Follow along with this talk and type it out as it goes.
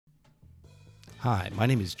Hi, my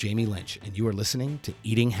name is Jamie Lynch, and you are listening to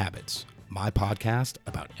Eating Habits, my podcast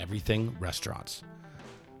about everything restaurants.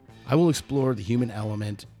 I will explore the human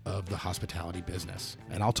element of the hospitality business,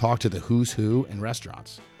 and I'll talk to the who's who in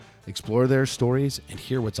restaurants, explore their stories, and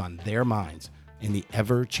hear what's on their minds in the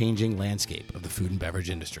ever-changing landscape of the food and beverage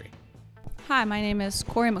industry. Hi, my name is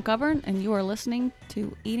Corey Mcgovern, and you are listening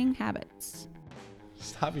to Eating Habits.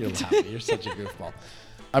 Stop your laughing. You're such a goofball.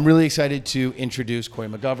 I'm really excited to introduce Corey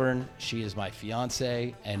Mcgovern. She is my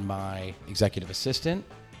fiance and my executive assistant.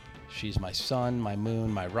 She's my sun, my moon,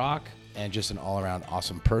 my rock, and just an all-around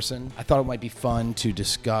awesome person. I thought it might be fun to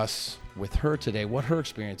discuss with her today what her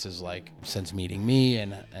experience is like since meeting me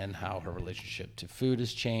and how her relationship to food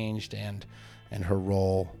has changed and her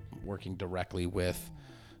role working directly with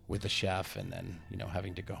a chef and then,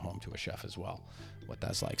 having to go home to a chef as well, what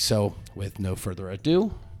that's like. So with no further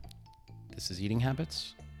ado, this is Eating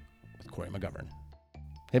Habits with Corey Mcgovern.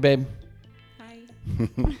 Hey, babe. Hi.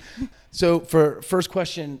 So for first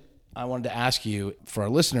question I wanted to ask you for our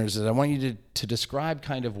listeners is I want you to describe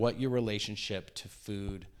kind of what your relationship to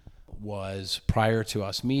food was prior to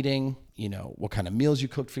us meeting, what kind of meals you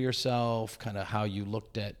cooked for yourself, kind of how you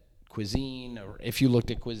looked at cuisine, or if you looked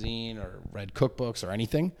at cuisine or read cookbooks or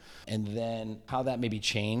anything, and then how that maybe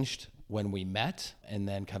changed when we met, and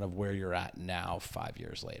then kind of where you're at now 5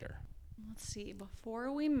 years later. Let's see.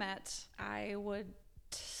 Before we met, I would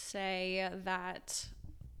say that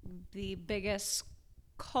the biggest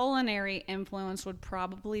culinary influence would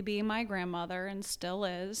probably be my grandmother, and still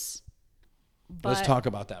is. Let's talk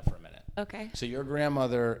about that for a minute. Okay. So your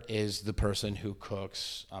grandmother is the person who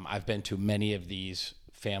cooks. I've been to many of these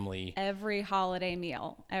family. Every holiday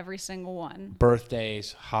meal, every single one.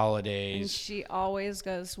 Birthdays, holidays. And she always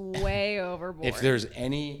goes way overboard. If there's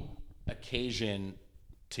any occasion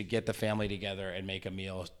to get the family together and make a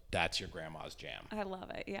meal, that's your grandma's jam. I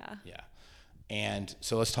love it, yeah. Yeah. And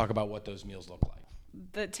so let's talk about what those meals look like.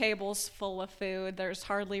 The table's full of food. There's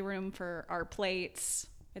hardly room for our plates.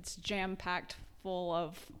 It's jam-packed full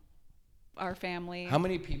of our family. How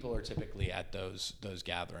many people are typically at those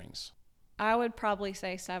gatherings? I would probably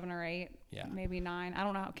say 7 or 8, maybe 9. I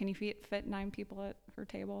don't know. Can you fit 9 people at her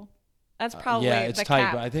table? That's probably it's the tight,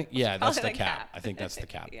 cap. but I think that's the cap. I think that's the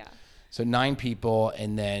cap. Yeah. So 9 people,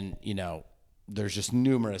 and then there's just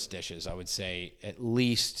numerous dishes. I would say at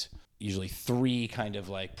least usually 3 kind of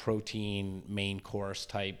like protein main course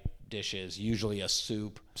type dishes, usually a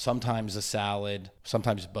soup, sometimes a salad,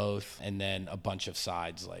 sometimes both, and then a bunch of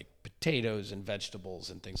sides like potatoes and vegetables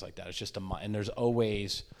and things like that. It's just and there's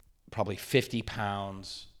always probably 50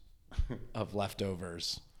 pounds of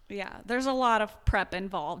leftovers. Yeah, there's a lot of prep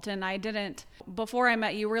involved, and I didn't, before I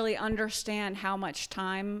met you, really understand how much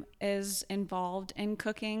time is involved in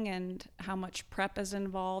cooking and how much prep is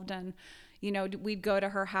involved. And, we'd go to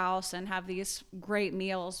her house and have these great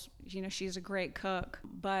meals. She's a great cook,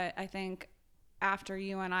 but I think after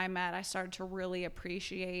you and I met, I started to really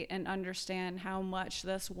appreciate and understand how much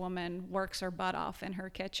this woman works her butt off in her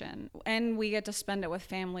kitchen. And we get to spend it with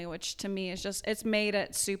family, which to me is just, it's made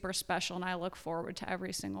it super special. And I look forward to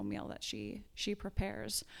every single meal that she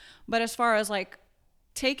prepares. But as far as like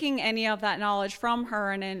taking any of that knowledge from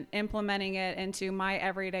her and implementing it into my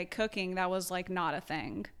everyday cooking, that was like not a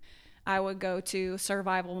thing. I would go to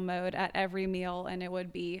survival mode at every meal, and it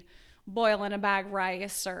would be boiling a bag of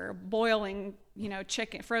rice or boiling,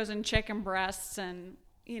 frozen chicken breasts, and,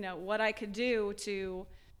 what I could do to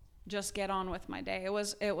just get on with my day. It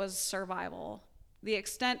was survival. The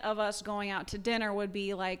extent of us going out to dinner would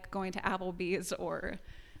be like going to Applebee's or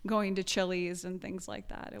going to Chili's and things like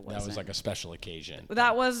that. That was like a special occasion.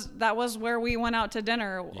 That was where we went out to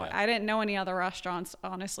dinner. Yeah. I didn't know any other restaurants,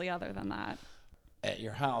 honestly, other than that. At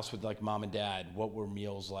your house with like mom and dad, what were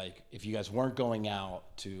meals like? If you guys weren't going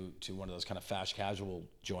out to one of those kind of fast casual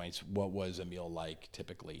joints, what was a meal like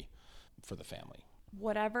typically for the family?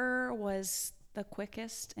 Whatever was the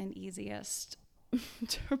quickest and easiest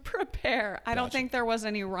to prepare. I don't think there was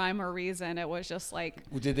any rhyme or reason. It was just like...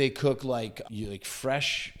 Did they cook like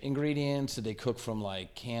fresh ingredients? Did they cook from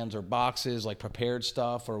like cans or boxes, like prepared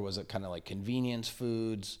stuff? Or was it kind of like convenience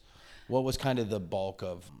foods? What was kind of the bulk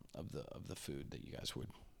of the food that you guys would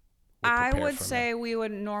I would say we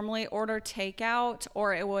would normally order takeout,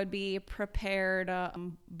 or it would be prepared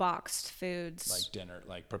boxed foods. Like dinner,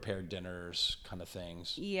 like prepared dinners kind of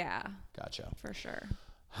things. Yeah. Gotcha. For sure.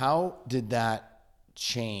 How did that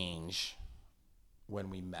change when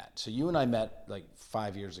we met? So you and I met like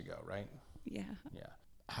 5 years ago, right? Yeah. Yeah.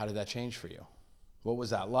 How did that change for you? What was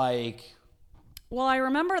that like? Well, I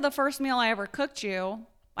remember the first meal I ever cooked you.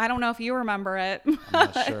 I don't know if you remember it. I'm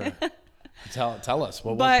not sure. Tell us.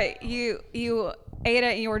 What was it? But you ate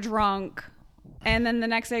it and you were drunk. And then the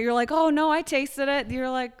next day you're like, oh no, I tasted it. You're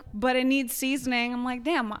like, but it needs seasoning. I'm like,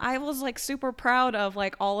 damn, I was like super proud of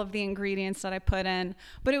like all of the ingredients that I put in.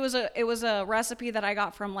 But it was a recipe that I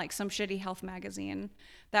got from like some shitty health magazine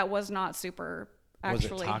that was not super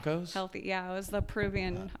actually was it tacos? Healthy. Yeah, it was the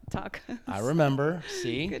Peruvian tacos. I remember.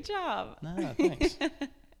 See? Good job. No, thanks.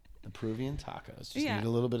 The Peruvian tacos just need a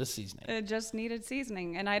little bit of seasoning. It just needed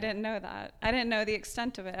seasoning, and I didn't know that. I didn't know the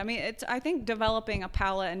extent of it. I mean, I think developing a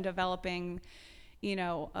palate and developing,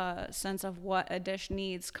 a sense of what a dish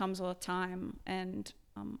needs comes with time. And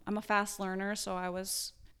I'm a fast learner, so I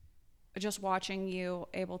was just watching you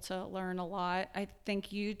able to learn a lot. I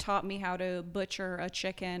think you taught me how to butcher a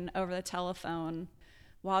chicken over the telephone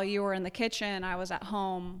while you were in the kitchen. I was at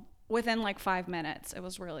home within like 5 minutes. It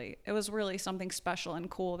was really something special and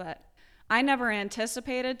cool that I never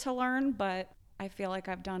anticipated to learn, but I feel like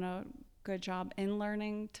I've done a good job in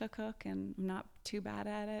learning to cook, and I'm not too bad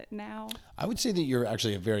at it now. I would say that you're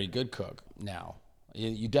actually a very good cook now.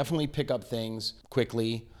 You definitely pick up things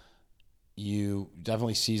quickly. You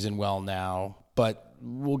definitely season well now, but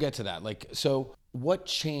we'll get to that. So what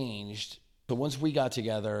changed? So once we got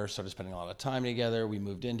together, started spending a lot of time together, we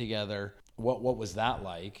moved in together. What was that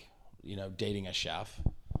like? Dating a chef.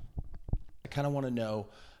 I kind of want to know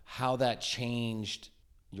how that changed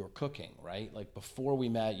your cooking, right? Like before we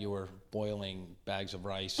met, you were boiling bags of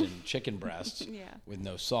rice and chicken breasts with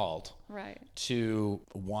no salt, right? To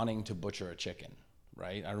wanting to butcher a chicken,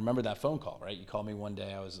 right? I remember that phone call, right? You called me one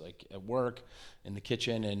day. I was like at work in the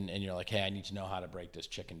kitchen, and you're like, hey, I need to know how to break this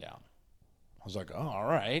chicken down. I was like, oh, all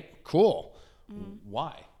right, cool.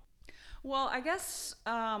 Why? Well, I guess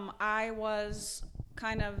I was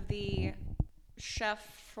kind of the chef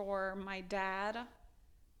for my dad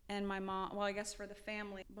and my mom. Well, I guess for the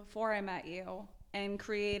family before I met you, and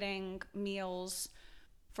creating meals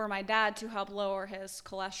for my dad to help lower his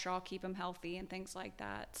cholesterol, keep him healthy, and things like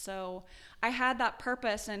that. So I had that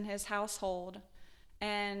purpose in his household,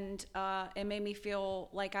 and it made me feel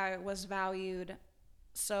like I was valued.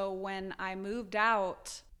 So when I moved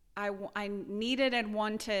out, I needed and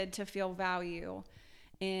wanted to feel value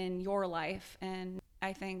in your life. And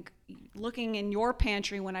I think looking in your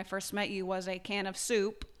pantry when I first met you was a can of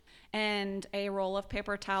soup and a roll of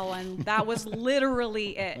paper towel, and that was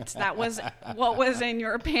literally it. That was what was in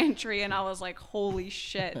your pantry, and I was like, holy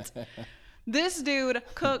shit. This dude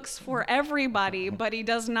cooks for everybody, but he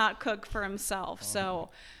does not cook for himself.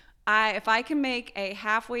 So if I can make a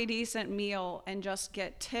halfway decent meal and just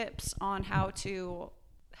get tips on how to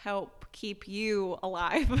help keep you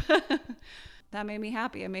alive, that made me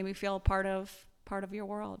happy. It made me feel part of your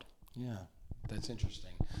world. Yeah, that's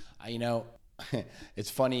interesting.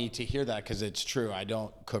 It's funny to hear that because it's true. I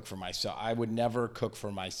don't cook for myself. I would never cook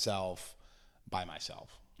for myself by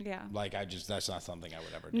myself. Yeah. That's not something I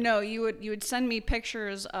would ever do. No, you would send me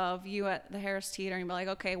pictures of you at the Harris Teeter and be like,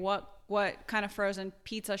 okay, what kind of frozen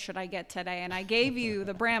pizza should I get today? And I gave you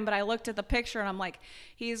the brand, but I looked at the picture and I'm like,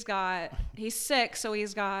 he's sick, so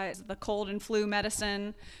he's got the cold and flu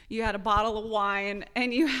medicine. You had a bottle of wine,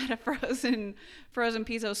 and you had a frozen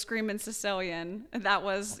pizza, Screamin' Sicilian. That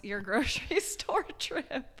was your grocery store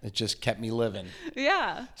trip. It just kept me living.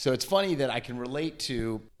 Yeah. So it's funny that I can relate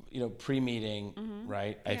to, pre-meeting,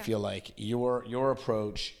 right? Yeah. I feel like your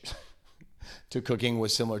approach to cooking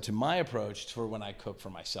was similar to my approach for when I cook for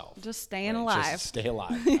myself. Just staying alive. Just stay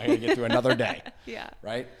alive. I gotta get through another day. Yeah.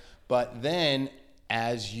 Right? But then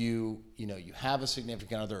as you have a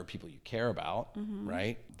significant other or people you care about,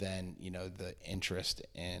 right? Then, the interest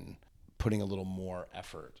in putting a little more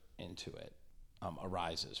effort into it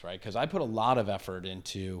arises, right? Because I put a lot of effort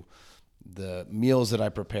into the meals that I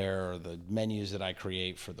prepare, or the menus that I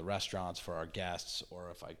create for the restaurants, for our guests,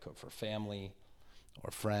 or if I cook for family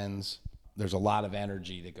or friends. There's a lot of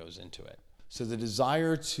energy that goes into it. So the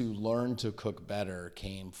desire to learn to cook better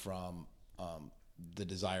came from the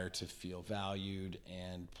desire to feel valued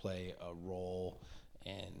and play a role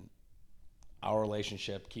in our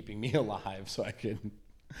relationship, keeping me alive so I could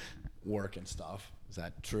work and stuff. Is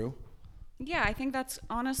that true? Yeah, I think that's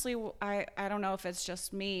honestly, I don't know if it's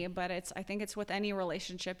just me, but I think it's with any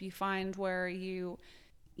relationship you find where you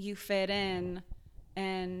fit in,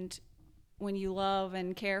 and when you love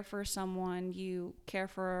and care for someone, you care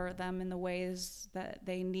for them in the ways that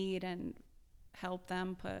they need and help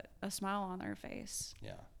them put a smile on their face.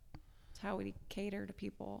 Yeah. That's how we cater to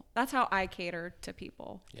people. That's how I cater to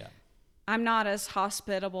people. Yeah. I'm not as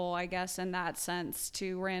hospitable, I guess, in that sense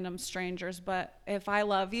to random strangers, but if I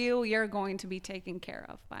love you, you're going to be taken care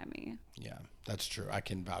of by me. Yeah, that's true. I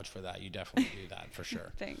can vouch for that. You definitely do that for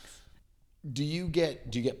sure. Thanks. Do you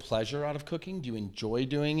get pleasure out of cooking? Do you enjoy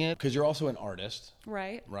doing it? Because you're also an artist,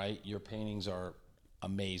 Right. right? Your paintings are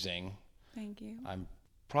amazing. Thank you. I'm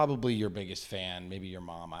probably your biggest fan, maybe your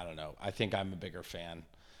mom, I don't know. I think I'm a bigger fan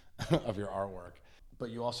of your artwork. But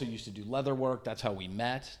you also used to do leather work. That's how we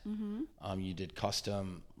met. You did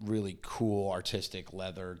custom, really cool, artistic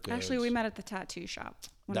leather goods. Actually, we met at the tattoo shop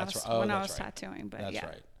when I was tattooing. But That's yeah.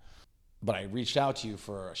 right. But I reached out to you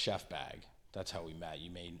for a chef bag. That's how we met. You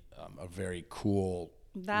made a very cool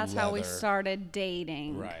That's leather, how we started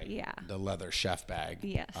dating. right? Yeah. The leather chef bag.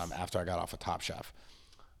 Yes. After I got off of Top Chef.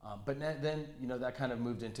 But then, that kind of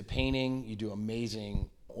moved into painting. You do amazing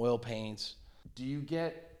oil paints. Do you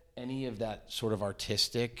get any of that sort of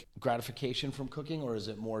artistic gratification from cooking, or is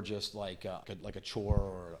it more just like a chore?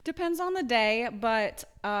 Or Depends on the day, but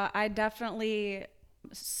I definitely,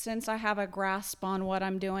 since I have a grasp on what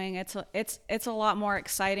I'm doing, it's a lot more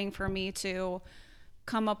exciting for me to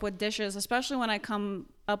come up with dishes, especially when I come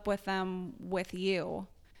up with them with you.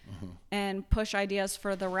 And push ideas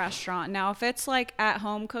for the restaurant. Now, if it's like at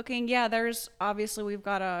home cooking, we've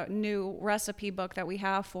got a new recipe book that we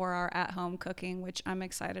have for our at home cooking, which I'm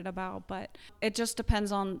excited about. But it just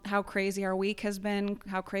depends on how crazy our week has been,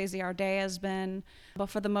 how crazy our day has been. But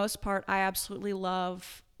for the most part, I absolutely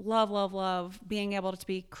love being able to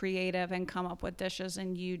be creative and come up with dishes,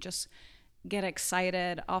 and you just get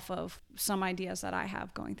excited off of some ideas that I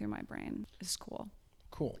have going through my brain. It's cool.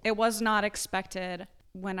 Cool. It was not expected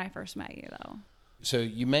when I first met you, though. So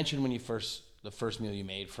you mentioned the first meal you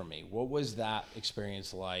made for me. What was that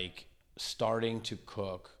experience like, starting to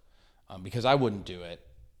cook? Because I wouldn't do it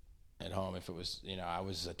at home if it was, I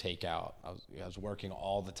was a takeout. I was working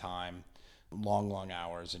all the time, long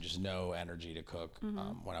hours, and just no energy to cook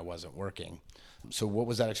when I wasn't working. So what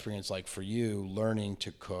was that experience like for you, learning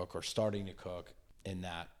to cook or starting to cook in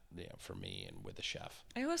that? For me and with the chef,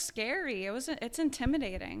 it was scary. It's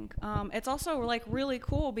intimidating. It's also like really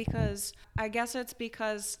cool because I guess it's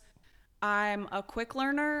because I'm a quick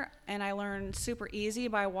learner and I learn super easy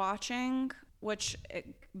by watching, which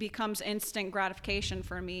it becomes instant gratification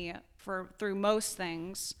for me through most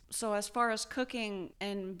things. So as far as cooking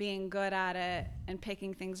and being good at it and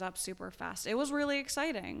picking things up super fast, it was really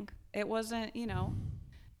exciting. It wasn't,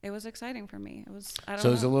 it was exciting for me. It was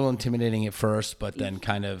a little intimidating at first, but then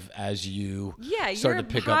kind of as you started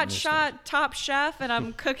to pick you're a up hotshot Top Chef, and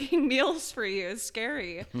I'm cooking meals for you. It's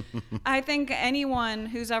scary. I think anyone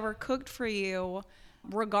who's ever cooked for you,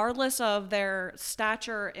 regardless of their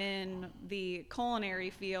stature in the culinary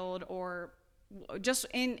field or just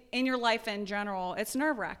in your life in general, it's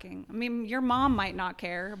nerve-wracking. I mean, your mom might not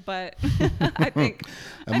care, but I think.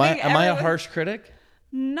 Am I a harsh critic?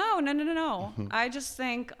 No. I just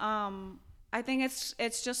think I think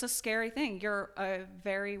it's just a scary thing. You're a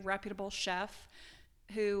very reputable chef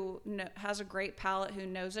who has a great palate, who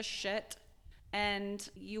knows a shit, and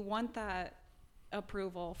you want that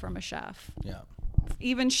approval from a chef. Yeah.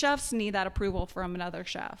 Even chefs need that approval from another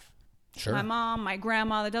chef. Sure. My mom, my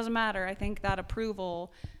grandma, it doesn't matter. I think that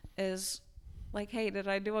approval is like, hey, did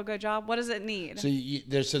I do a good job? What does it need? So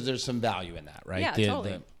there's some value in that, right? Yeah,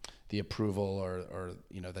 totally. The approval or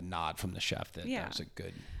the nod from the chef that was a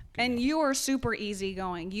good and meal. You are super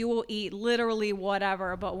easygoing. You will eat literally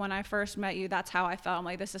whatever. But when I first met you, that's how I felt. I'm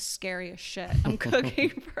like, this is scary as shit. I'm cooking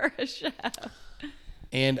for a chef.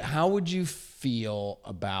 And how would you feel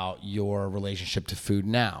about your relationship to food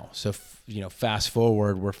now? So, fast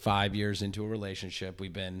forward, we're 5 years into a relationship.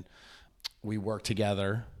 We work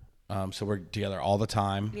together. So we're together all the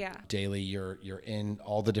time. Yeah. Daily. You're in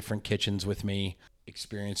all the different kitchens with me,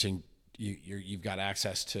 experiencing. You've got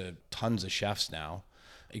access to tons of chefs now,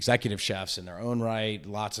 executive chefs in their own right.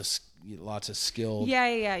 Lots of skilled.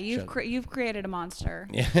 Yeah. You've created a monster.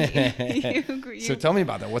 So tell me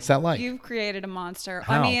about that. What's that like? You've created a monster.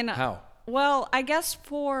 How? I mean, how? Well, I guess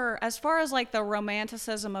as far as like the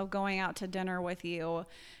romanticism of going out to dinner with you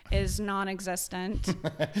is non-existent.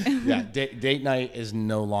 Yeah, date night is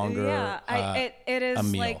no longer. Yeah, it is a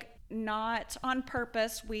meal. like not on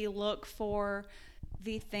purpose. We look for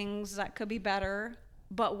the things that could be better,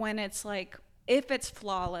 but when it's like, if it's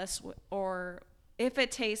flawless or if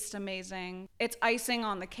it tastes amazing, it's icing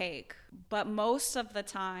on the cake. But most of the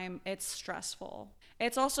time, it's stressful.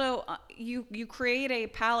 It's also, you create a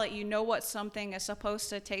palate, you know what something is supposed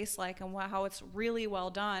to taste like and how it's really well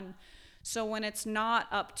done. So when it's not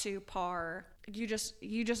up to par, you just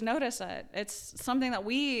notice it. It's something that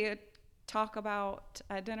we talk about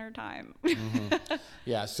at dinner time. Mm-hmm.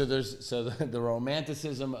 Yeah. So the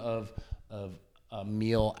romanticism of a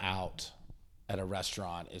meal out at a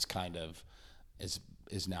restaurant is kind of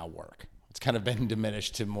is now work, It's kind of been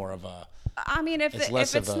diminished to more of a I mean, if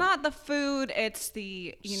it's not the food, it's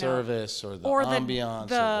the service or the ambiance or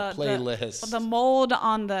the playlist, the mold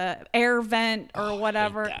on the air vent or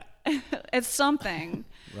whatever. I hate that. It's something.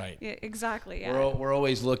 Right. Yeah, exactly. Yeah. We're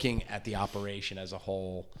always looking at the operation as a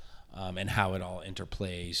whole, and how it all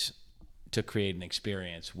interplays to create an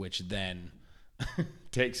experience, which then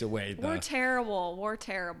takes away the. We're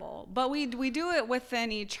terrible, but we do it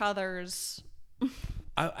within each other's.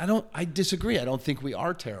 I disagree. I don't think we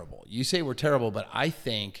are terrible. You say we're terrible, but I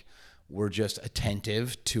think we're just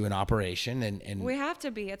attentive to an operation, and we have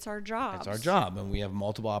to be. It's our job. It's our job, and we have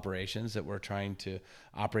multiple operations that we're trying to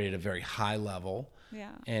operate at a very high level.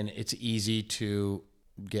 Yeah. And it's easy to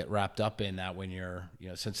get wrapped up in that when you're,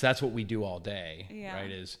 since that's what we do all day,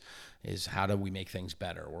 right? Is how do we make things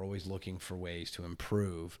better? We're always looking for ways to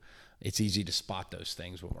improve. It's easy to spot those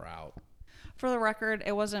things when we're out. For the record,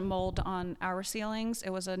 it wasn't mold on our ceilings.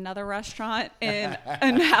 It was another restaurant in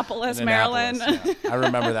Annapolis, Maryland. Yeah. I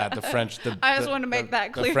remember that. The French. I just want to make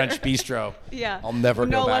that clear. The French bistro. Yeah. I'll never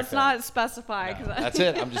go back No, let's there. not specify. No, that's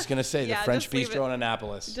it. I'm just going to say the French bistro in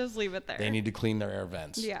Annapolis. Just leave it there. They need to clean their air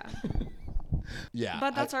vents. Yeah. Yeah.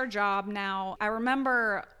 But that's our job now. I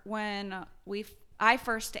remember when I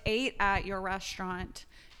first ate at your restaurant,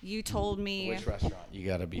 you told me. Which restaurant? You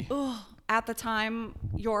got to be. At the time,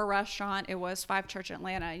 your restaurant, it was Five Church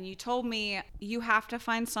Atlanta, and you told me you have to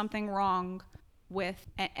find something wrong with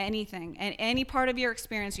anything. And any part of your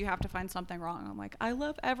experience, you have to find something wrong. I'm like, I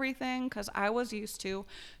love everything because I was used to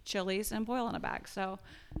chilies and boil in a bag. So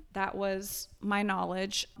that was my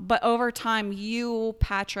knowledge. But over time, you,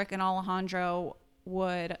 Patrick, and Alejandro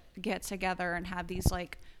would get together and have these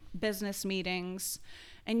like business meetings.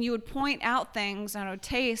 And you would point out things and I would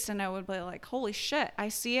taste and I would be like, holy shit, I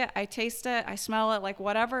see it, I taste it, I smell it, like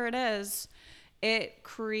whatever it is, it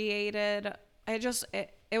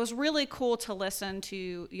was really cool to listen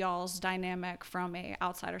to y'all's dynamic from a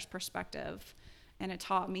outsider's perspective. And it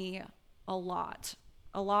taught me a lot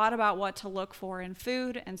about what to look for in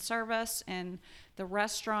food and service and the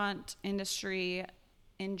restaurant industry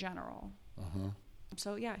in general. Uh-huh.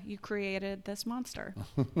 So yeah, you created this monster.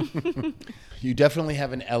 You definitely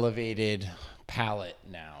have an elevated palate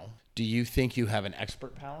now. Do you think you have an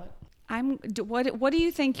expert palate? What do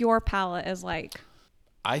you think your palate is like?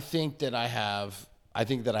 I think that I have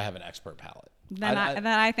an expert palate. Then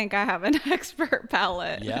I think I have an expert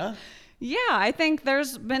palate. Yeah? Yeah, I think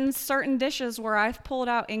there's been certain dishes where I've pulled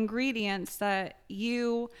out ingredients that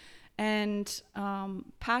you and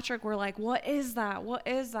Patrick were like, what is that? What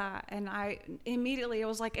is that? And I immediately, it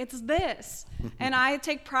was like, it's this. And I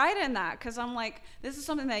take pride in that because I'm like, this is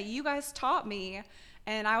something that you guys taught me.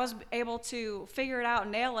 And I was able to figure it out,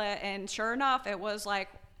 nail it. And sure enough, it was like,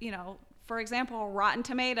 for example, rotten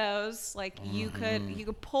tomatoes. Like you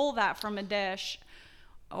could pull that from a dish.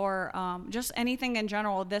 Or just anything in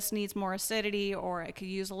general. This needs more acidity, or it could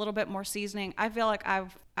use a little bit more seasoning. I feel like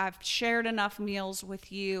I've shared enough meals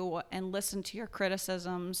with you and listened to your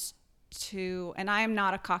criticisms and I am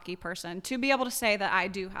not a cocky person, to be able to say that I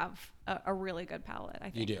do have a really good palate.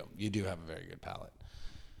 I think you do have a very good palate.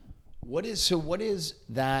 What is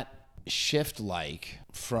that shift like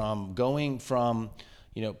from going from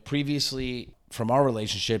previously from our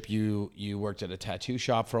relationship? You worked at a tattoo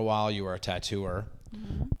shop for a while. You were a tattooer.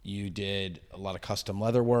 Mm-hmm. You did a lot of custom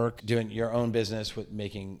leather work, doing your own business with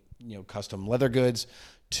making, custom leather goods,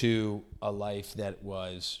 to a life that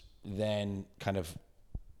was then kind of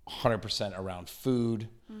 100% around food,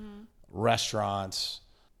 mm-hmm. restaurants,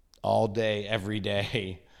 all day, every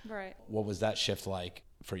day. Right. What was that shift like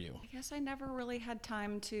for you? I guess I never really had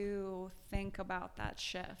time to think about that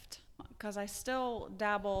shift because I still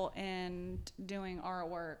dabble in doing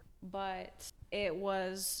artwork, but it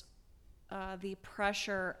was the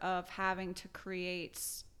pressure of having to create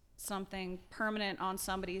something permanent on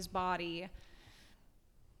somebody's body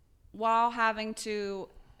while having to,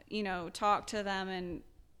 talk to them and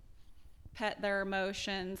pet their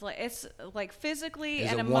emotions. Like it's like physically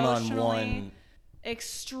and emotionally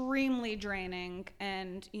extremely draining,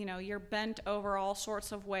 and you're bent over all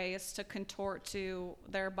sorts of ways to contort to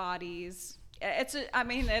their bodies. It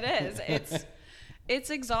is.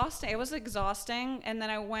 It's exhausting. It was exhausting. And then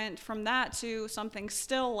I went from that to something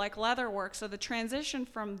still like leatherwork. So the transition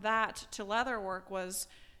from that to leatherwork was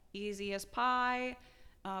easy as pie.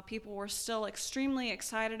 People were still extremely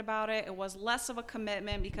excited about it. It was less of a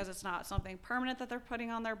commitment because it's not something permanent that they're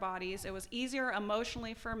putting on their bodies. It was easier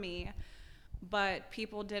emotionally for me, but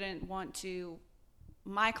people didn't want to,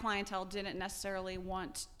 my clientele didn't necessarily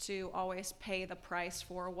want to always pay the price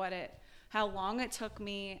for how long it took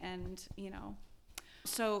me, and,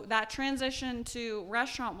 So that transition to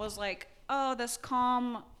restaurant was like oh, this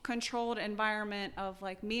calm, controlled environment of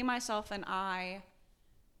like me, myself, and I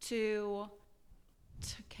to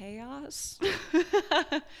chaos.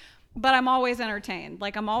 But I'm always entertained.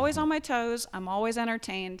 Like I'm always on my toes. I'm always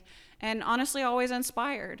entertained, and honestly, always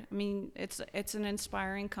inspired. I mean, it's an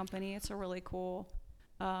inspiring company. It's a really cool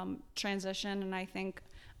transition, and I think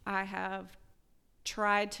I have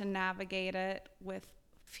tried to navigate it with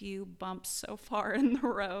few bumps so far in the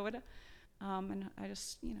road, and I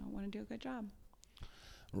just want to do a good job.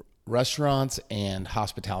 Restaurants and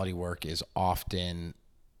hospitality work is often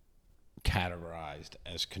categorized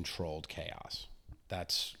as controlled chaos.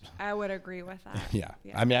 I would agree with that. Yeah.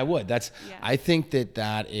 I mean, I would. Yeah. I think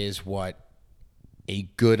that is what a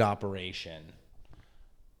good operation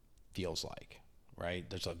feels like, right?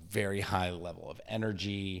 There's a very high level of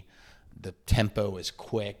energy. The tempo is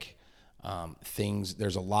quick.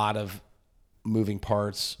 There's a lot of moving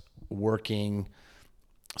parts working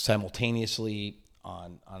simultaneously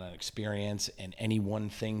on an experience, and any one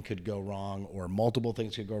thing could go wrong, or multiple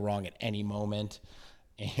things could go wrong at any moment,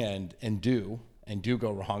 and do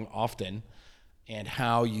go wrong often. And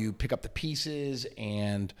how you pick up the pieces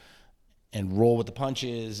and roll with the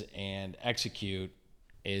punches and execute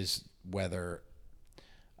is whether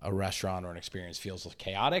a restaurant or an experience feels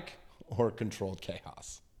chaotic or controlled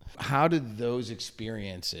chaos. How did those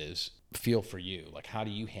experiences feel for you? Like, how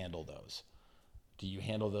do you handle those? Do you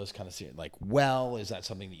handle those kind of like, well, is that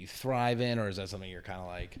something that you thrive in, or is that something you're kind of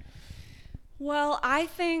like? Well, I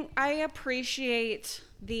think I appreciate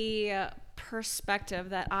the perspective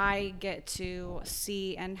that I get to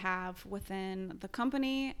see and have within the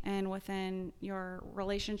company and within your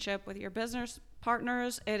relationship with your business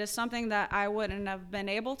partners. It is something that I wouldn't have been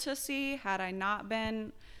able to see had I not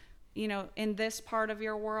been, in this part of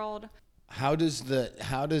your world. How does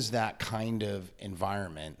that kind of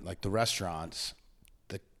environment, like the restaurants,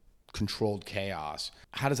 the controlled chaos,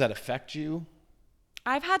 how does that affect you?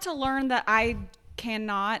 I've had to learn that I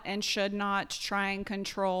cannot and should not try and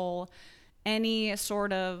control any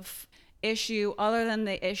sort of issue other than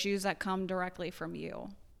the issues that come directly from you.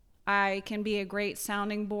 I can be a great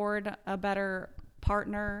sounding board, a better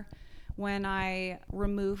partner when I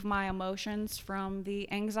remove my emotions from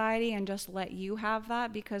the anxiety and just let you have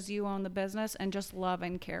that because you own the business, and just love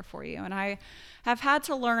and care for you. And I have had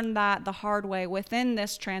to learn that the hard way within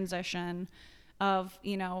this transition of,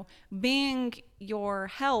 being your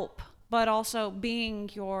help, but also being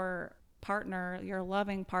your partner, your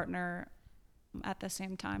loving partner at the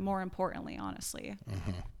same time, more importantly, honestly.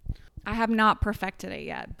 Mm-hmm. I have not perfected it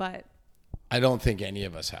yet, but I don't think any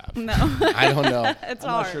of us have. No. I don't know. It's I'm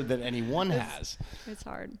hard. not sure that anyone has. It's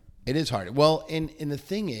hard. It is hard. Well, and the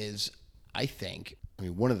thing is,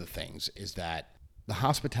 one of the things is that the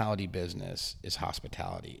hospitality business is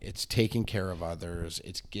hospitality. It's taking care of others.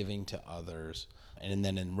 It's giving to others. And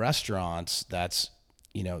then in restaurants, that's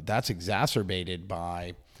exacerbated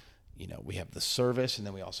by, we have the service, and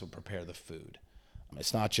then we also prepare the food.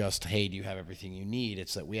 It's not just, hey, do you have everything you need?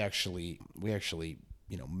 It's that we actually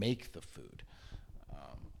make the food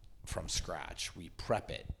from scratch. We prep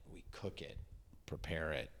it, we cook it,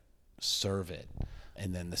 prepare it, serve it.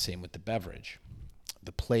 And then the same with the beverage,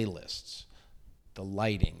 the playlists, the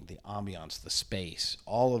lighting, the ambiance, the space,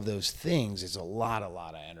 all of those things is a lot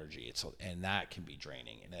of energy. And that can be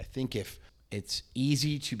draining. And I think if it's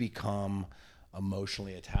easy to become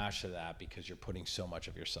emotionally attached to that because you're putting so much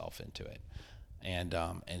of yourself into it. And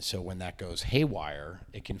so when that goes haywire,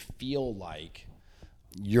 it can feel like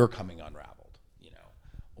you're coming unraveled,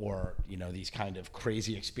 or, these kind of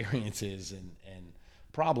crazy experiences and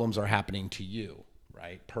problems are happening to you,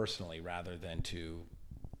 right? Personally, rather than to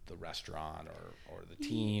the restaurant or the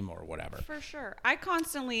team or whatever. For sure. I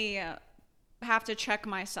constantly have to check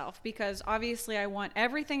myself because obviously I want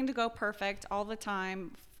everything to go perfect all the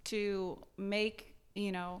time to make,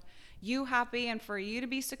 you happy and for you to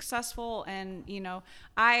be successful. And,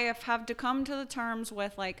 I have to come to the terms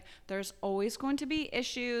with like, there's always going to be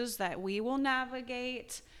issues that we will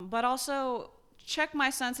navigate, but also check my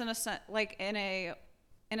sense in a sense, like in a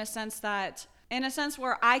sense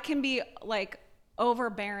where I can be like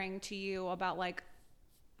overbearing to you about like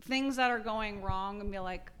things that are going wrong and be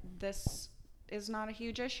like, this is not a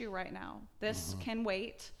huge issue right now. This can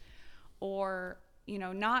wait, or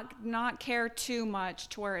not care too much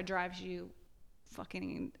to where it drives you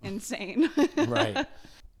fucking insane. Right.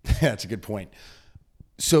 That's a good point.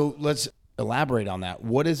 So let's elaborate on that.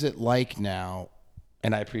 What is it like now?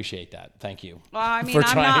 And I appreciate that. Thank you. Well, I mean,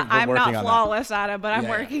 I'm not flawless at it, but I'm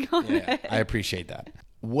working on it. I appreciate that.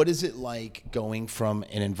 What is it like going from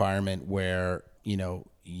an environment where,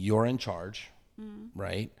 you're in charge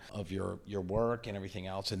right? Of your work and everything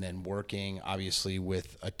else, and then working obviously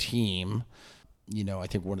with a team. I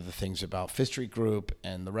think one of the things about Fifth Street Group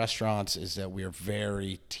and the restaurants is that we are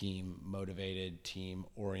very team motivated, team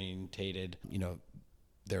orientated.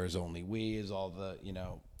 There is only we is all the,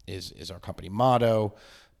 is our company motto.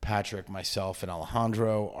 Patrick, myself, and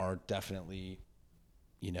Alejandro are definitely,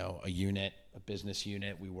 a unit, a business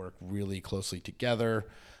unit. We work really closely together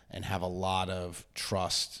and have a lot of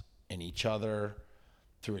trust in each other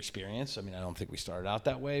through experience. I don't think we started out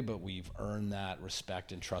that way, but we've earned that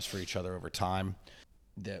respect and trust for each other over time,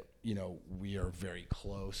 that, we are very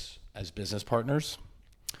close as business partners.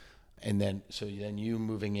 And then you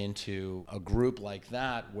moving into a group like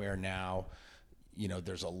that where now,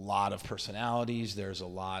 there's a lot of personalities, there's a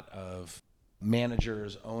lot of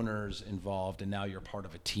managers, owners involved, and now you're part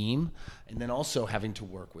of a team. And then also having to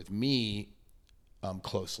work with me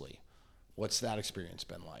closely. What's that experience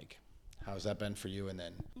been like? How's that been for you? And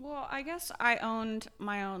then, well, I guess I owned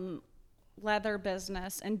my own leather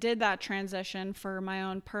business and did that transition for my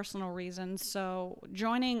own personal reasons. So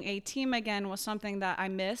joining a team again was something that I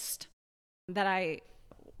missed, that I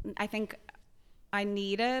think I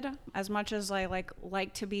needed, as much as I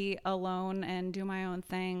like to be alone and do my own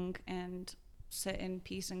thing and sit in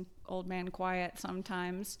peace and old man quiet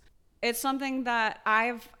sometimes. It's something that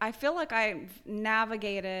I feel like I've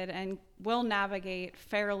navigated and will navigate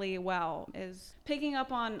fairly well, is picking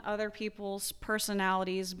up on other people's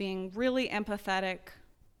personalities, being really empathetic,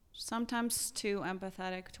 sometimes too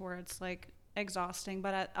empathetic to where it's exhausting.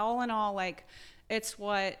 But all in all, it's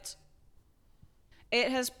what it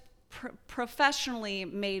has professionally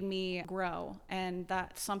made me grow. And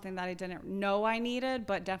that's something that I didn't know I needed,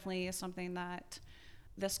 but definitely is something that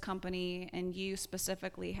this company and you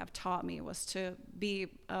specifically have taught me, was to be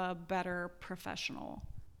a better professional.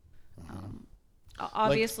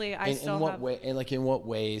 Obviously, I still have. In what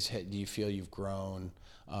ways do you feel you've grown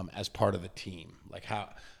as part of the team?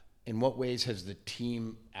 In what ways has the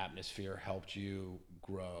team atmosphere helped you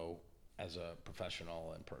grow as a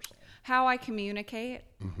professional and personally? How I communicate,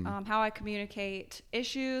 how I communicate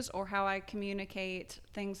issues, or how I communicate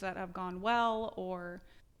things that have gone well, or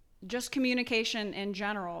just communication in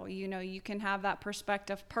general. You can have that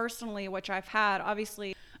perspective personally, which I've had.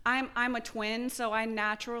 Obviously, I'm a twin, so I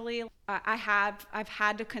naturally I've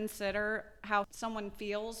had to consider how someone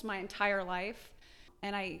feels my entire life,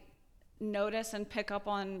 and I notice and pick up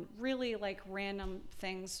on really random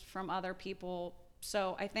things from other people.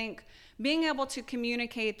 So I think being able to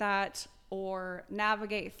communicate that or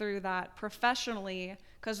navigate through that professionally,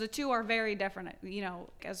 because the two are very different.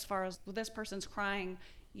 As far as this person's crying,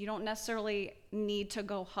 you don't necessarily need to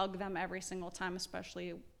go hug them every single time,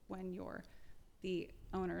 especially when you're the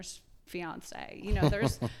owner's fiance.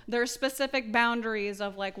 There's specific boundaries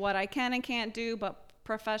of what I can and can't do, but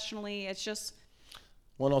professionally, it's just.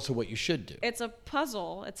 Well, and also what you should do. It's a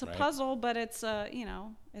puzzle. It's a puzzle, but it's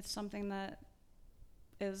it's something that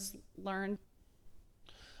is learned.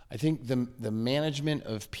 I think the management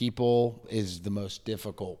of people is the most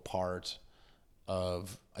difficult part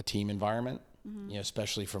of a team environment.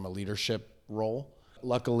 Especially from a leadership role.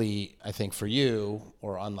 Luckily, I think for you,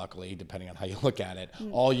 or unluckily, depending on how you look at it,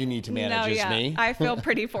 all you need to manage is me. I feel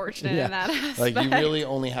pretty fortunate in that aspect. You really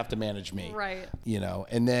only have to manage me. Right.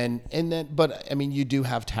 And then, but you do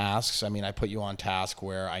have tasks. I put you on task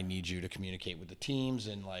where I need you to communicate with the teams,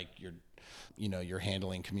 and you're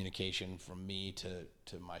handling communication from me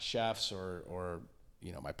to my chefs or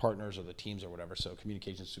my partners or the teams or whatever. So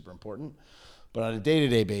communication is super important. But on a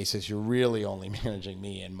day-to-day basis, you're really only managing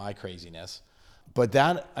me and my craziness. But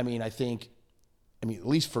that, I think, at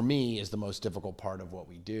least for me, is the most difficult part of what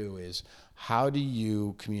we do, is how do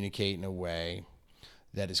you communicate in a way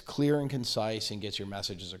that is clear and concise and gets your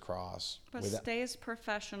messages across. But stays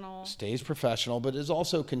professional. Stays professional, but is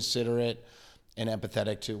also considerate and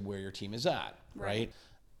empathetic to where your team is at, right?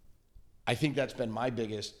 I think that's been my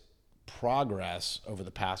biggest progress over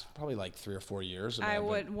the past probably 3 or 4 years. I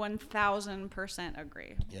would 1000%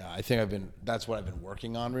 agree. Yeah, I think that's what I've been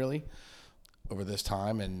working on really over this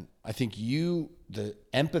time. And I think the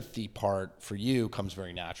empathy part for you comes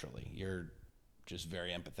very naturally. You're just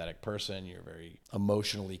very empathetic person. You're very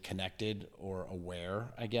emotionally connected or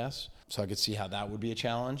aware, I guess. So I could see how that would be a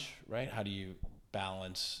challenge, right? How do you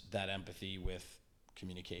balance that empathy with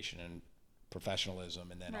communication and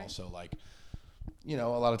professionalism? And then also a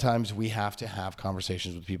lot of times we have to have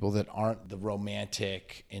conversations with people that aren't the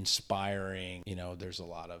romantic, inspiring, there's a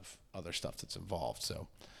lot of other stuff that's involved. So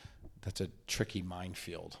that's a tricky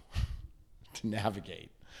minefield to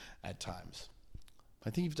navigate at times. I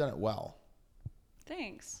think you've done it well.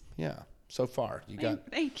 Thanks. Yeah. so far. You got.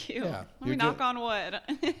 Thank you. Yeah, Let me knock on wood.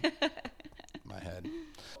 My head.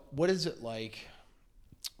 What is it like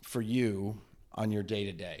for you on your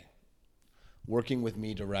day-to-day, working with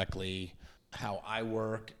me directly, how I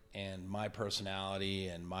work and my personality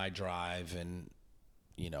and my drive and,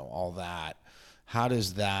 all that? How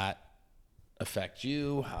does that affect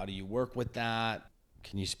you? How do you work with that?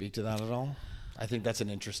 Can you speak to that at all? I think that's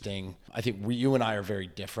I think you and I are very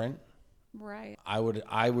different. Right. I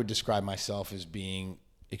would describe myself as being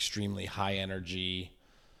extremely high energy.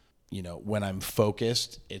 When I'm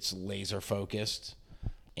focused, it's laser focused.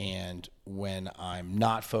 And when I'm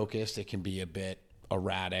not focused, it can be a bit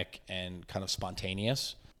erratic and kind of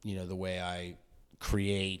spontaneous. The way I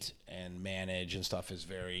create and manage and stuff is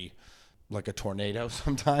very like a tornado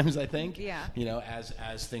sometimes, I think. Yeah.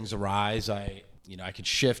 As things arise, I could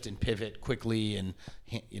shift and pivot quickly and,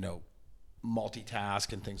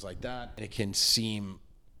 multitask and things like that. And it can seem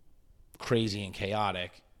crazy and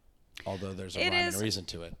chaotic, although there's a rhyme and reason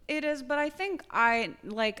to it. It is, but I think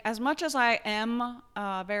as much as I am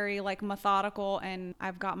very methodical and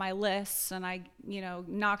I've got my lists and I,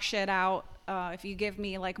 knock shit out. If you give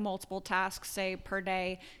me multiple tasks, say per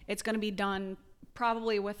day, it's going to be done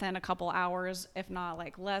probably within a couple hours, if not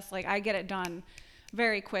less. I get it done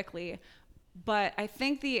very quickly. But I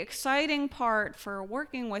think the exciting part for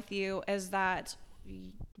working with you is that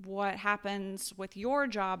what happens with your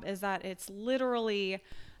job is that it's literally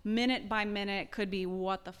minute by minute, could be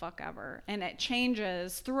what the fuck ever. And it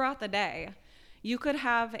changes throughout the day. You could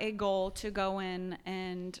have a goal to go in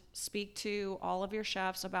and speak to all of your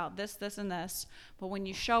chefs about this, this, and this. But when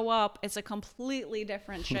you show up, it's a completely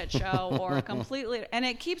different shit show and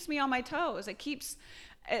it keeps me on my toes. It keeps,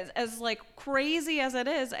 as crazy as it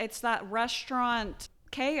is, it's that restaurant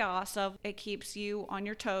chaos of it keeps you on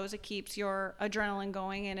your toes. It keeps your adrenaline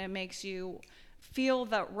going and it makes you feel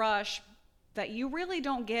that rush that you really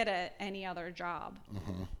don't get at any other job.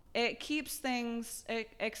 Mm-hmm. It keeps things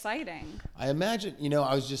exciting. I imagine,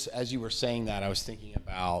 I was just, as you were saying that, I was thinking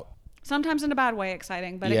about... Sometimes in a bad way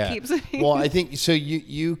exciting, but it keeps... Well, I think, so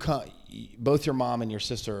you both your mom and your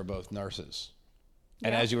sister are both nurses.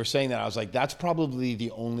 And as you were saying that, I was like, that's probably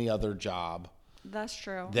the only other job... That's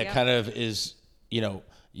true. That kind of is,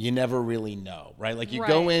 you never really know, right? You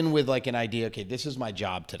go in with an idea, okay, this is my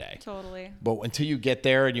job today. Totally. But until you get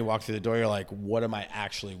there and you walk through the door, you're like, what am I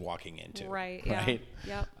actually walking into? Right. Yeah. Right.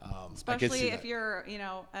 Yep. Especially if you're,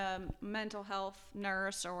 a mental health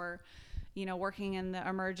nurse or, working in the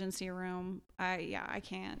emergency room. I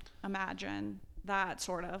can't imagine that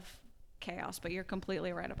sort of chaos, but you're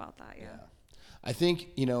completely right about that. Yeah. I think,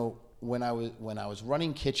 when I was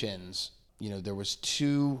running kitchens, there was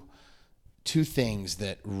two things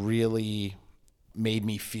that really made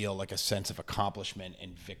me feel like a sense of accomplishment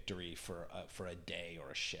and victory for a day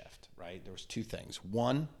or a shift, right? There was two things.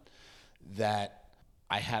 One, that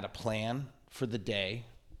I had a plan for the day,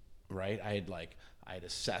 right? I had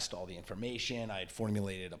assessed all the information. I had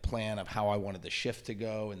formulated a plan of how I wanted the shift to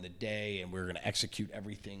go in the day, and we were going to execute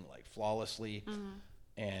everything flawlessly. Mm-hmm.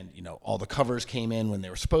 And, all the covers came in when they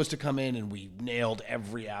were supposed to come in, and we nailed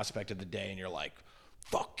every aspect of the day, and you're like,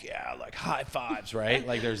 fuck yeah, high fives, right?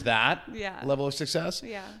 There's that level of success.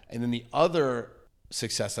 Yeah. And then the other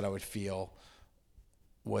success that I would feel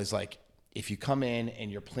was if you come in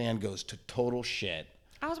and your plan goes to total shit.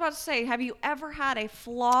 I was about to say, have you ever had a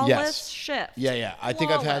flawless shift? Yeah. I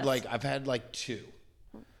think I've had two.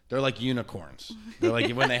 They're like unicorns. They're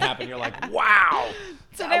when they happen, you're like, wow,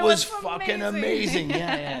 that was fucking amazing.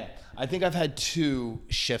 Yeah. I think I've had two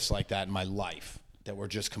shifts like that in my life that were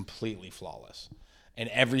just completely flawless. And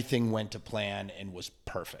everything went to plan and was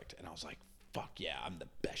perfect. And I was like, fuck yeah, I'm the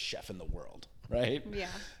best chef in the world, right? Yeah.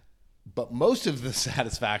 But most of the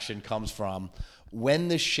satisfaction comes from when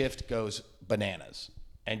the shift goes bananas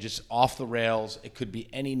and just off the rails. It could be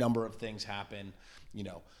any number of things happen.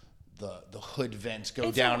 The hood vents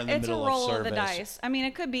go down in the middle of service. It's a roll of the dice. I mean,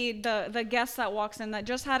 it could be the guest that walks in that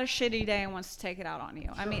just had a shitty day and wants to take it out on you.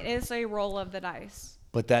 Sure. I mean, it's a roll of the dice.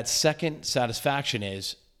 But that second satisfaction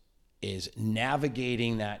is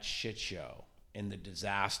navigating that shit show and the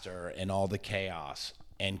disaster and all the chaos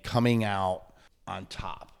and coming out on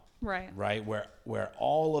top. Right. Where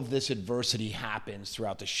all of this adversity happens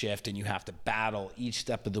throughout the shift and you have to battle each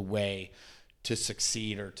step of the way to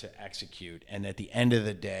succeed or to execute. And at the end of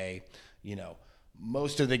the day,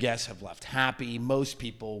 most of the guests have left happy. Most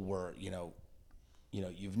people were,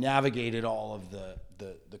 you've navigated all of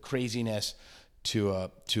the craziness to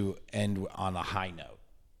end on a high note.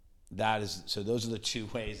 So those are the two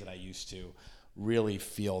ways that I used to really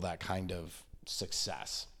feel that kind of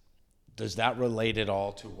success Does that relate at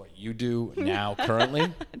all to what you do now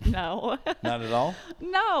currently? No. Not at all?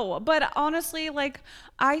 No, but honestly, like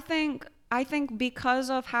I think because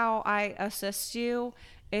of how I assist you,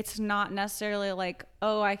 it's not necessarily like,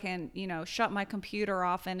 oh, I can, shut my computer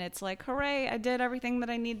off and it's like, hooray, I did everything that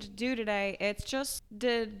I need to do today. It's just,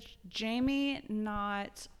 did Jamie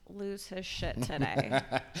not lose his shit today?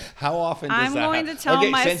 How often does I'm that going happen? to tell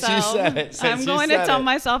myself. I'm going to tell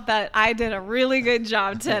myself myself that I did a really good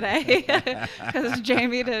job today because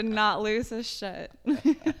Jamie did not lose his shit.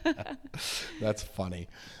 That's funny.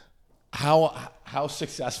 How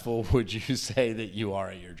successful would you say that you are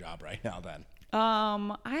at your job right now then?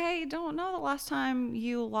 I don't know the last time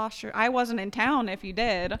you lost I wasn't in town if you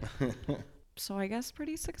did. So I guess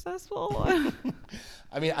pretty successful.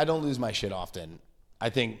 I mean, I don't lose my shit often. I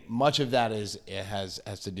think much of that has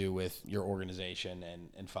to do with your organization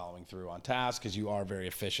and following through on task, because you are very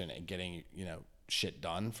efficient at getting, shit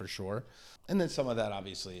done for sure. And then some of that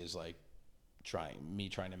obviously is like trying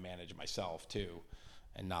to manage myself too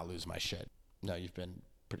and not lose my shit. No, you've been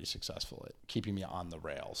pretty successful at keeping me on the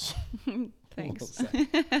rails. Thanks.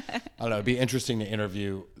 I don't know. It'd be interesting to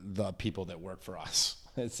interview the people that work for us.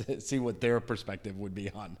 See what their perspective would be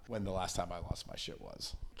on when the last time I lost my shit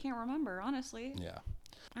was. Can't remember, honestly. Yeah.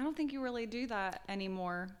 I don't think you really do that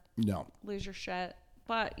anymore. No. Lose your shit.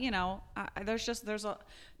 But, there's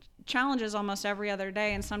challenges almost every other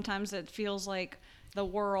day. And sometimes it feels like the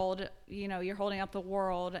world, you're holding up the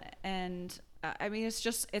world. And I mean,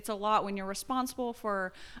 it's a lot when you're responsible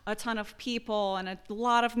for a ton of people and a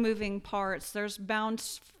lot of moving parts.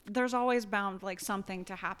 There's always bound like something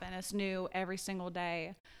to happen. It's new every single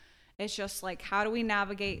day. It's just like, how do we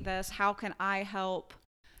navigate this? How can I help?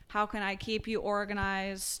 How can I keep you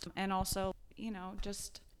organized? And also,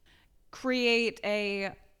 just create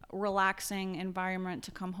a relaxing environment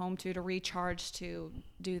to come home to recharge, to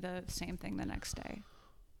do the same thing the next day.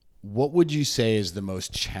 What would you say is the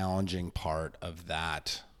most challenging part of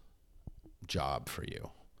that job for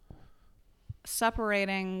you?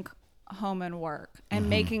 Separating home and work and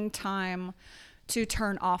making time to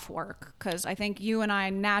turn off work. Because I think you and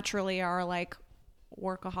I naturally are like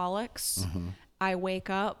workaholics. I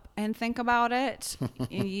wake up and think about it.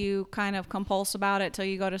 And you kind of compulse about it till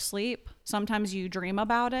you go to sleep. Sometimes you dream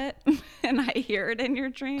about it and I hear it in your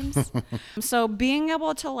dreams. So being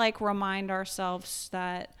able to like remind ourselves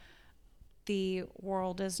that the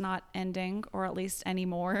world is not ending, or at least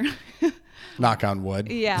anymore. Knock on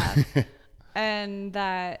wood. Yeah. And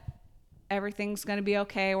that everything's going to be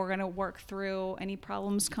okay. We're going to work through any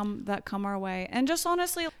problems that come our way. And just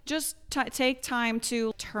honestly, just take time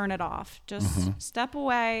to turn it off. Just step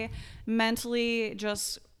away mentally,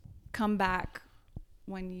 just come back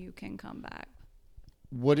when you can come back.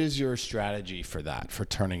 What is your strategy for that, for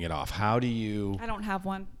turning it off? How do you... I don't have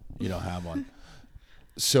one. You don't have one.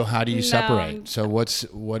 So how do you separate? So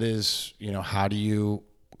what is, how do you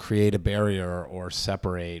create a barrier or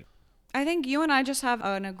separate? I think you and I just have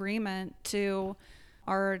an agreement to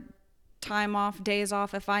our time off, days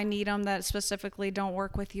off, if I need them that specifically don't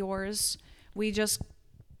work with yours. We just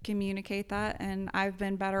communicate that, and I've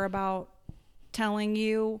been better about telling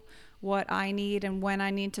you what I need and when I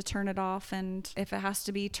need to turn it off, and if it has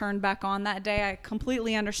to be turned back on that day, I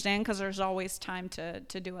completely understand, because there's always time to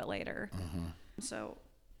do it later. So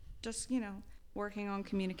just, working on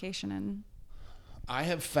communication. And I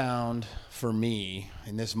have found for me,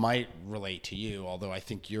 and this might relate to you, although I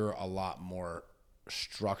think you're a lot more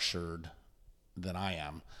structured than I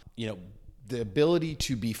am, the ability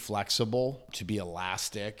to be flexible, to be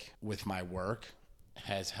elastic with my work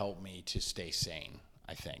has helped me to stay sane,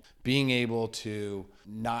 I think. Being able to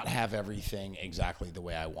not have everything exactly the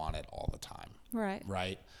way I want it all the time. Right.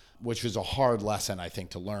 Right? Which was a hard lesson, I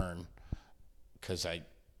think, to learn, because I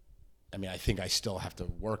think I still have to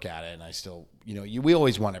work at it, and I still, we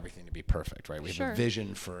always want everything to be perfect, right? We have a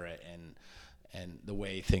vision for it and the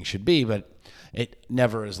way things should be, but it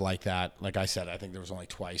never is like that. Like I said, I think there was only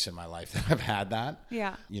twice in my life that I've had that,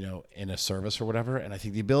 in a service or whatever. And I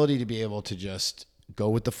think the ability to be able to just go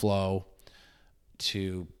with the flow,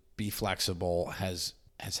 to be flexible has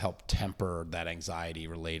helped temper that anxiety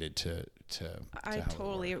related to I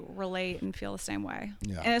totally relate and feel the same way.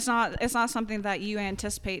 Yeah. And it's not something that you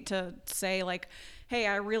anticipate to say like, hey,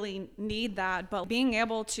 I really need that. But being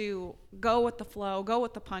able to go with the flow, go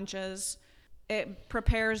with the punches, it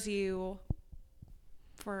prepares you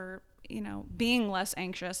for, being less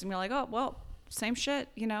anxious, and you're like, oh, well, same shit,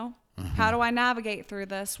 How do I navigate through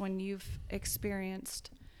this when you've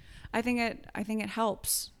experienced? I think it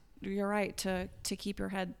helps. You're right, to keep your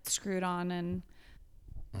head screwed on. And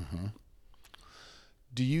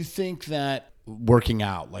Do you think that working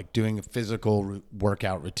out, like doing a physical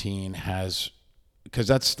workout routine because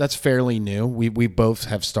that's fairly new. We both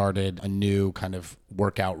have started a new kind of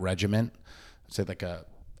workout regimen, say like a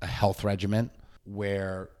health regimen,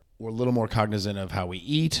 where we're a little more cognizant of how we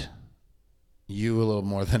eat. You a little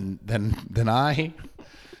more than I.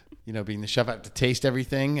 Being the chef, I have to taste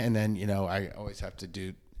everything, and then I always have to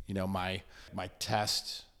do my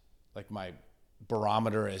test, like my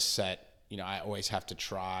barometer is set. I always have to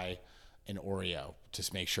try an Oreo to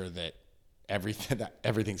make sure that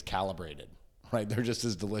everything's calibrated. Right, they're just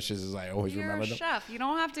as delicious as I always remember them. You're a chef. You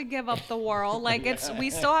don't have to give up the world. Like we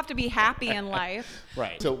still have to be happy in life.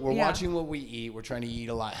 Right. So we're watching what we eat. We're trying to eat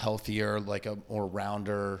a lot healthier, like a more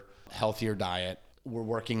rounder, healthier diet. We're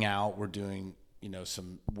working out. We're doing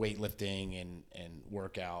some weightlifting and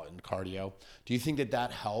workout and cardio. Do you think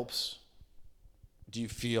that helps? Do you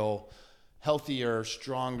feel healthier,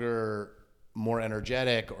 stronger, more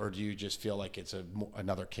energetic, or do you just feel like it's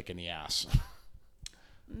another kick in the ass?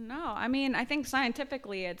 No, I mean, I think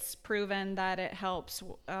scientifically it's proven that it helps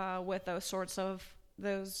with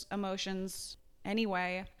those emotions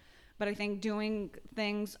anyway. But I think doing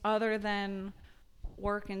things other than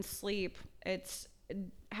work and sleep, it's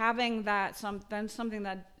having something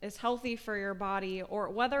that is healthy for your body, or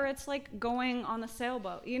whether it's like going on the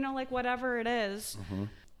sailboat, like whatever it is,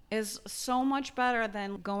 is so much better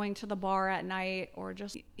than going to the bar at night, or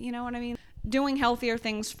just, what I mean? Doing healthier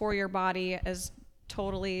things for your body is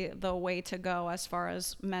totally the way to go as far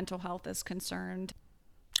as mental health is concerned.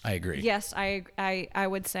 I agree. Yes, I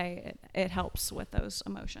would say it helps with those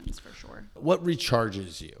emotions for sure. What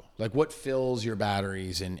recharges you? Like what fills your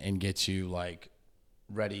batteries and gets you like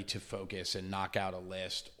ready to focus and knock out a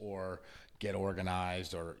list or get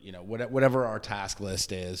organized, or whatever our task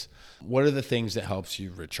list is? What are the things that helps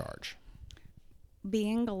you recharge?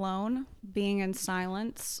 Being alone, being in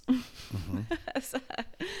silence.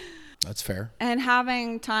 That's fair. And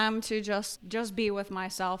having time to just be with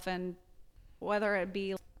myself, and whether it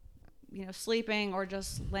be sleeping or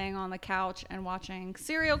just laying on the couch and watching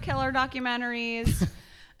serial killer documentaries.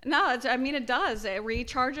 No, it does. It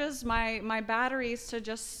recharges my batteries to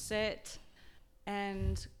just sit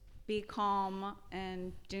and be calm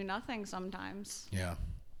and do nothing sometimes. Yeah.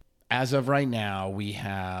 As of right now, we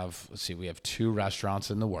have 2 restaurants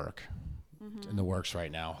in the works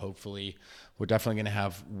right now. Hopefully, we're definitely going to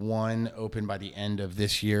have one open by the end of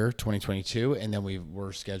this year, 2022, and then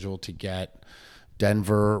we're scheduled to get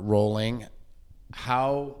Denver rolling.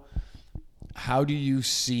 How do you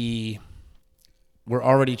see? We're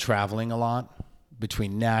already traveling a lot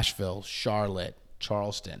between Nashville, Charlotte,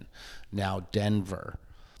 Charleston, now Denver.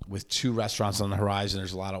 With 2 restaurants on the horizon,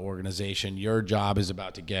 there's a lot of organization. Your job is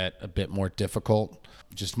about to get a bit more difficult.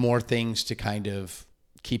 Just more things to kind of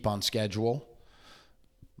keep on schedule.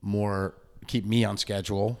 Keep me on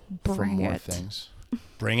schedule for more things.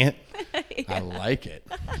 Bring it? Yeah. I like it.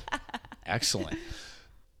 Excellent.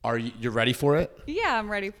 Are you ready for it? Yeah, I'm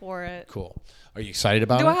ready for it. Cool. Are you excited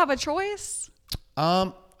about it? Do I have a choice?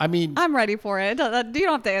 I'm ready for it. You don't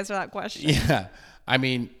have to answer that question. Yeah.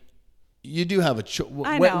 You do have a choice.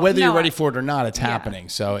 Whether you're ready for it or not, it's happening.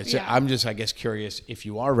 So I'm just, I guess, curious if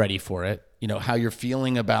you are ready for it, how you're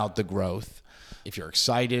feeling about the growth. If you're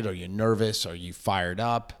excited, are you nervous? Are you fired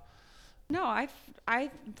up? No,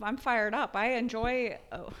 I'm fired up. I enjoy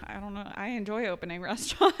opening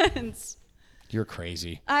restaurants. You're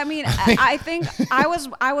crazy. I think I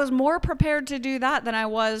was more prepared to do that than I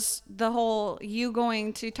was the whole you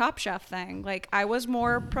going to Top Chef thing. Like I was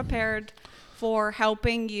more prepared for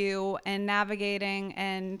helping you and navigating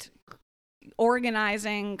and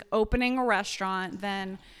organizing, opening a restaurant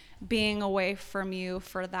than being away from you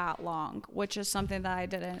for that long, which is something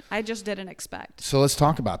that I just didn't expect. So let's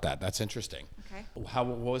talk about that. That's interesting. Okay.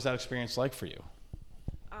 What was that experience like for you?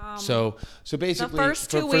 So basically, the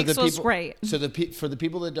first 2 weeks was great. So for the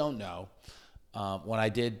people that don't know,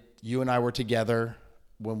 you and I were together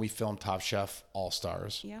when we filmed Top Chef All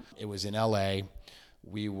Stars. Yeah. It was in LA.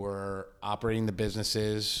 We were operating the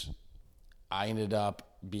businesses. I ended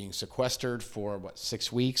up being sequestered for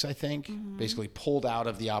 6 weeks, I think. Mm-hmm. Basically pulled out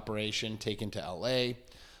of the operation, taken to LA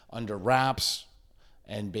under wraps,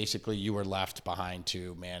 and basically you were left behind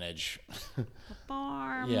to manage the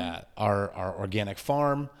farm. Yeah, our organic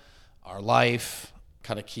farm, our life,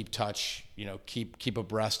 kind of keep touch, keep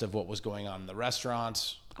abreast of what was going on in the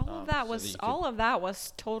restaurants. All of that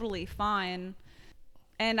was totally fine.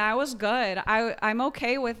 And I was good. I'm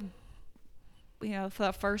okay with, for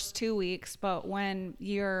the first 2 weeks, but when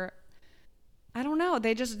I don't know,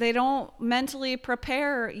 they don't mentally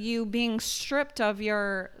prepare you being stripped of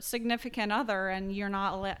your significant other, and you're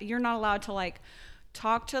not allowed to like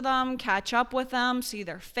talk to them, catch up with them, see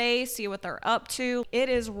their face, see what they're up to. It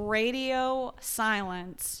is radio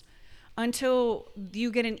silence until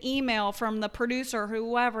you get an email from the producer,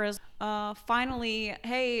 whoever is finally,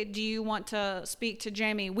 hey, do you want to speak to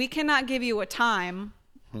Jamie? We cannot give you a time,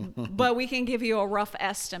 but we can give you a rough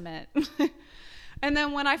estimate. And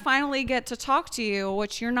then when I finally get to talk to you,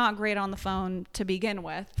 which you're not great on the phone to begin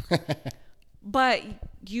with, but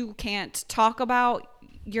you can't talk about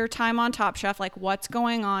your time on Top Chef, like what's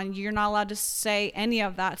going on. You're not allowed to say any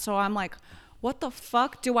of that. So I'm like, what the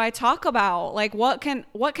fuck do I talk about? Like, what can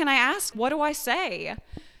I ask? What do I say?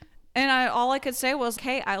 And all I could say was,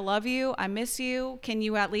 hey, I love you. I miss you. Can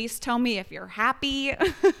you at least tell me if you're happy?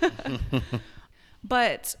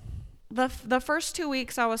 But the first 2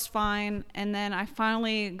 weeks I was fine. And then I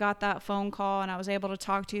finally got that phone call and I was able to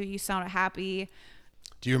talk to you. You sounded happy.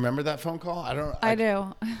 Do you remember that phone call? I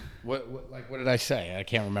do. What did I say? I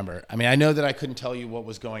can't remember. I mean, I know that I couldn't tell you what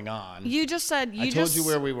was going on. You just said I told you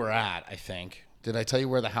where we were at, I think. Did I tell you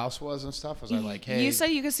where the house was and stuff? Was I like, hey? You said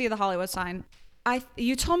you could see the Hollywood sign.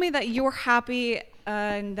 You told me that you were happy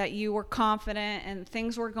and that you were confident and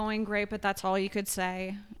things were going great, but that's all you could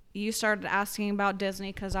say. You started asking about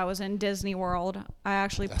Disney because I was in Disney World. I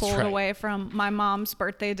actually pulled away from my mom's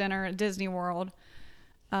birthday dinner at Disney World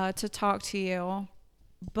to talk to you.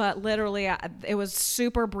 But literally, it was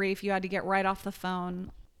super brief. You had to get right off the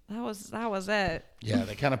phone. That was it. Yeah,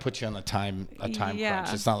 they kind of put you on a time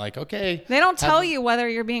crunch. It's not like, okay. They don't tell you whether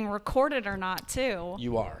you're being recorded or not, too.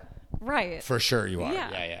 You are. Right. For sure you are.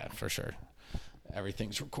 Yeah. Yeah, for sure.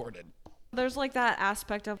 Everything's recorded. There's like that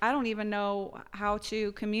aspect of I don't even know how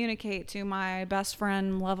to communicate to my best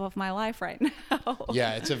friend, love of my life right now.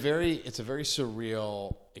 Yeah, it's a very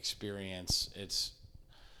surreal experience. It's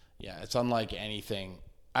unlike anything.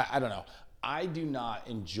 I don't know. I do not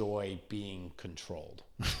enjoy being controlled.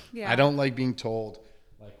 Yeah. I don't like being told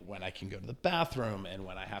like when I can go to the bathroom and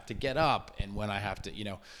when I have to get up and when I have to,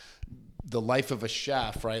 the life of a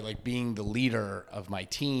chef, right? Like being the leader of my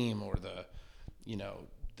team or the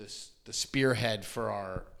spearhead for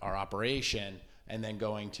our operation, and then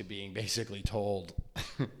going to being basically told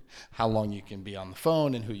how long you can be on the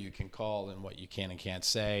phone and who you can call and what you can and can't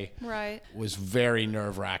say. Right. Was very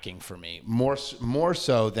nerve-wracking for me. More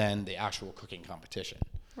so than the actual cooking competition.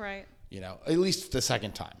 Right. At least the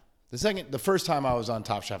second time. The first time I was on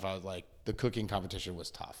Top Chef, I was like, the cooking competition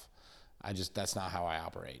was tough. That's not how I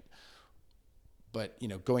operate. But,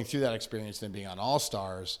 going through that experience, then being on All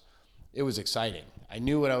Stars, it was exciting. I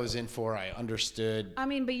knew what I was in for. I understood. I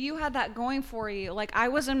mean, but you had that going for you. Like I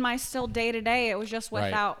was in my still day to day. It was just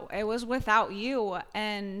without you.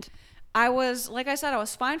 And I was, like I said, I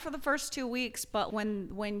was fine for the first 2 weeks. But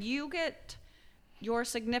when you get your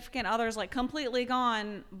significant other's like completely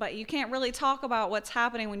gone, but you can't really talk about what's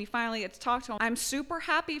happening when you finally get to talk to him. I'm super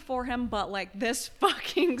happy for him, but like this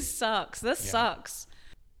fucking sucks. This sucks.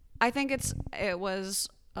 I think it was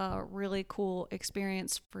a really cool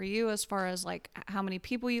experience for you as far as like how many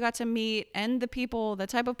people you got to meet and the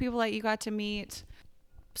type of people that you got to meet.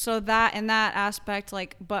 So that in that aspect,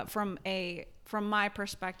 like, but from my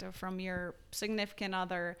perspective, from your significant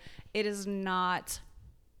other, it is not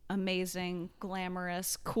amazing,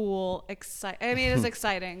 glamorous, cool, exciting. I mean, it is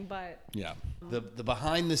exciting, but yeah, the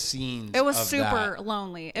behind the scenes. It was super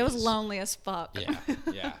lonely. It was lonely as fuck.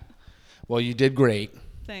 Yeah. Well, you did great.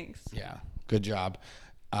 Thanks. Yeah, good job.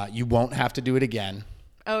 You won't have to do it again.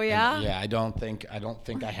 Oh yeah? And, yeah, I don't think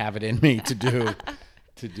I have it in me to do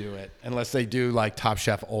it unless they do like Top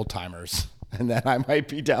Chef old timers, and then I might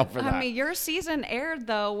be down for that. I mean, your season aired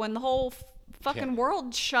though when the whole fucking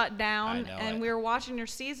world shut down, and we were watching your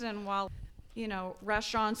season while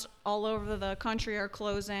restaurants all over the country are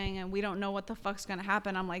closing, and we don't know what the fuck's gonna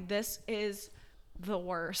happen. I'm like, this is the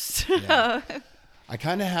worst. Yeah. I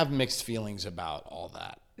kind of have mixed feelings about all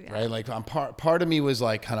that. Yeah. Right. Like part of me was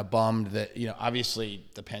like kind of bummed that, obviously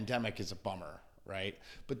the pandemic is a bummer. Right.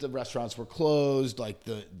 But the restaurants were closed. Like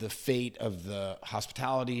the fate of the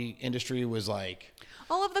hospitality industry was like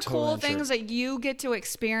all of the cool things that you get to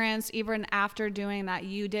experience even after doing that,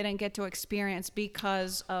 you didn't get to experience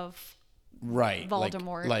because of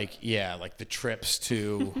Voldemort. Like the trips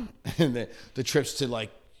to the trips to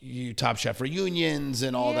like Top Chef reunions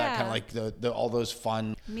and all that kind of like the all those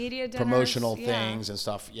fun media dinners, promotional things and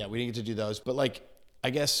stuff. Yeah, we didn't get to do those. But like, I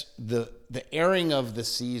guess the airing of the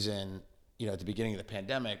season, at the beginning of the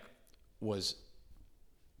pandemic was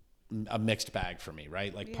a mixed bag for me,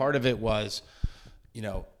 right? Like part of it was,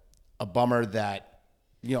 a bummer that,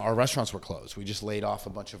 our restaurants were closed. We just laid off a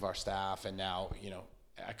bunch of our staff, and now,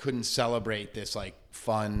 I couldn't celebrate this like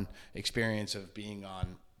fun experience of being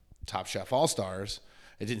on Top Chef All Stars.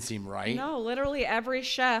 It didn't seem right. No, literally every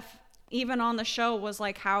chef, even on the show, was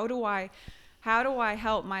like, how do I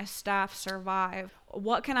help my staff survive?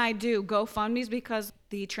 What can I do? GoFundMe's, because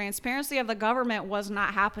the transparency of the government was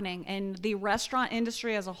not happening, and the restaurant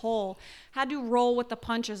industry as a whole had to roll with the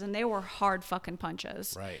punches, and they were hard fucking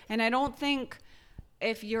punches. Right. And I don't think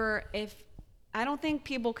I don't think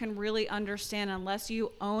people can really understand, unless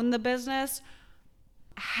you own the business,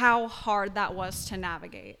 how hard that was to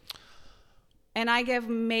navigate. And I give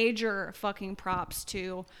major fucking props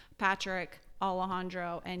to Patrick,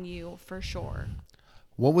 Alejandro, and you for sure.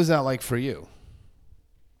 What was that like for you?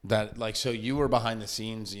 So you were behind the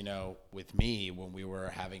scenes, with me when we were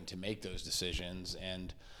having to make those decisions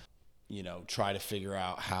and, try to figure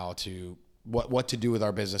out what to do with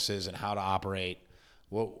our businesses and how to operate.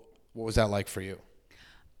 What was that like for you?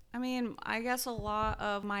 I mean, I guess a lot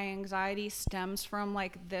of my anxiety stems from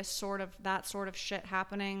like that sort of shit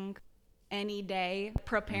happening any day,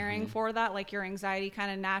 preparing for that. Like your anxiety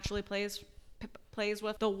kind of naturally plays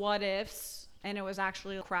with the what ifs, and it was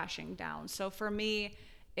actually crashing down. So for me,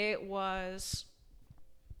 it was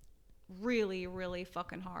really, really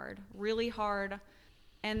fucking hard, really hard.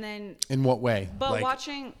 And then in what way? But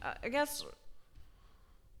watching, I guess,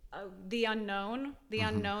 the unknown,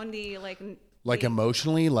 like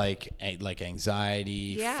emotionally, like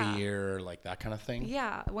anxiety, fear, like that kind of thing.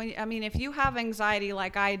 Yeah. If you have anxiety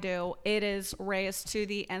like I do, it is raised to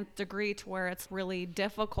the nth degree to where it's really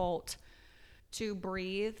difficult to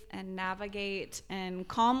breathe and navigate and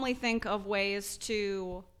calmly think of ways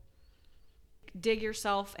to dig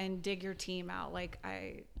yourself and dig your team out.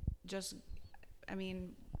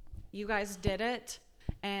 You guys did it,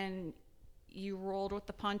 and you rolled with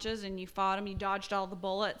the punches, and you fought them, you dodged all the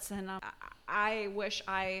bullets, and I wish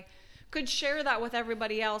I could share that with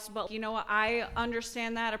everybody else, but you know what, I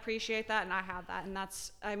understand that, appreciate that, and I have that, and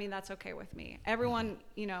that's okay with me. Everyone,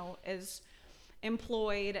 is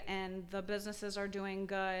employed, and the businesses are doing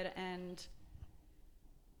good, and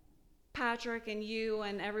Patrick and you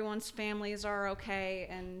and everyone's families are okay,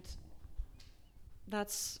 and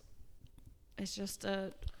it's just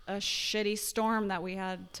a shitty storm that we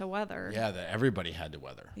had to weather. Yeah, that everybody had to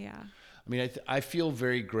weather. Yeah. I mean, I feel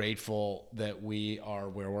very grateful that we are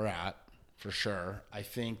where we're at, for sure. I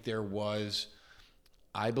think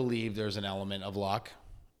I believe there's an element of luck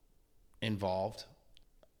involved,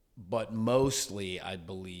 but mostly I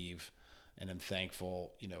believe, and I'm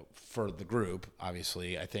thankful, for the group,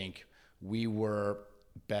 obviously. I think we were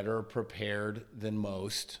better prepared than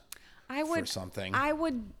most for something.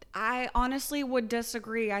 I honestly would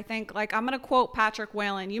disagree. I think, I'm going to quote Patrick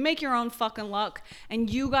Whalen, you make your own fucking luck, and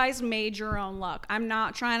you guys made your own luck. I'm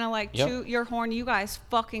not trying to toot your horn. You guys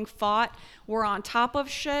fucking fought. We're on top of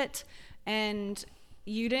shit, and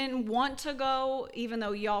you didn't want to go, even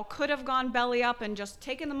though y'all could have gone belly up and just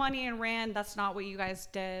taken the money and ran. That's not what you guys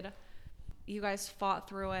did. You guys fought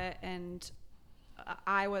through it, and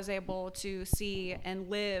I was able to see and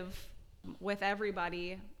live with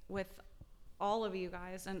everybody, with all of you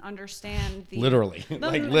guys, and understand the magnitude.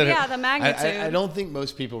 I don't think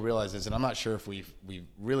most people realize this, and I'm not sure if we've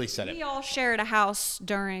really said it. We all shared a house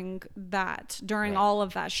during all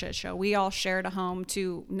of that shit show. We all shared a home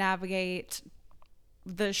to navigate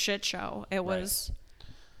the shit show. It was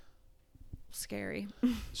scary.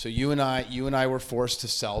 So you and I were forced to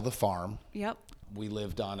sell the farm. Yep. We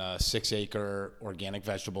lived on a 6-acre organic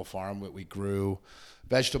vegetable farm. We grew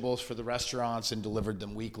vegetables for the restaurants and delivered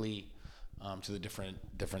them weekly to the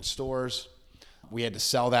different stores. We had to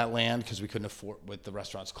sell that land because we couldn't afford, with the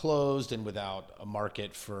restaurants closed and without a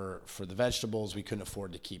market for the vegetables, we couldn't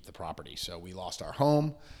afford to keep the property. So we lost our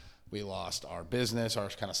home. We lost our business, our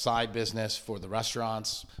kind of side business for the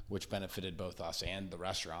restaurants, which benefited both us and the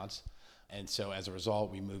restaurants. And so as a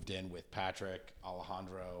result, we moved in with Patrick,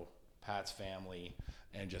 Alejandro, Pat's family,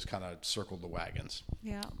 and just kind of circled the wagons.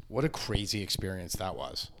 Yeah. What a crazy experience that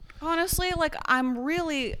was. Honestly, I'm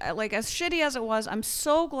really, as shitty as it was, I'm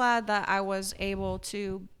so glad that I was able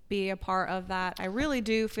to be a part of that. I really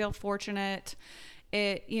do feel fortunate.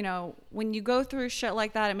 It, when you go through shit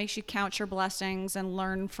like that, it makes you count your blessings and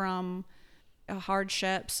learn from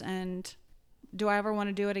hardships. And do I ever want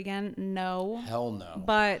to do it again? No. Hell no.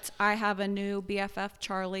 But I have a new BFF,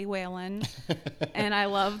 Charlie Whalen, and I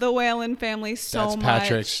love the Whalen family so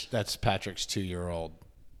much. That's Patrick's 2-year-old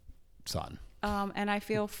son. And I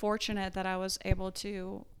feel fortunate that I was able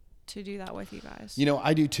to do that with you guys.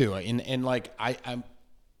 I do too. And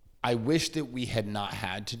I wish that we had not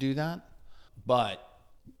had to do that, but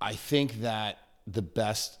I think that the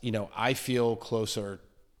best, I feel closer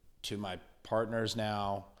to my partners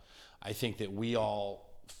now. I think that we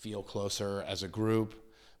all feel closer as a group.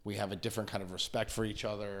 We have a different kind of respect for each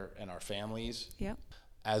other and our families. Yep.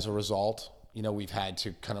 As a result, we've had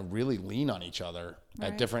to kind of really lean on each other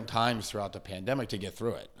at different times throughout the pandemic to get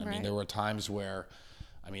through it. I mean, there were times where,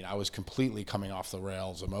 I was completely coming off the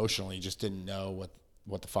rails emotionally, just didn't know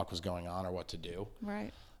what the fuck was going on or what to do.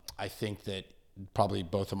 Right. I think that probably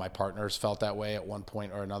both of my partners felt that way at one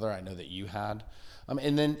point or another. I know that you had.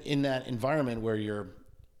 And then in that environment where you're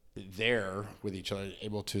there with each other,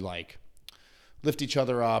 able to like lift each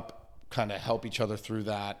other up, kind of help each other through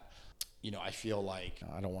that. I feel like,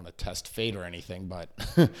 I don't want to test fate or anything, but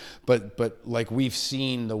but like we've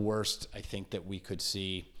seen the worst I think that we could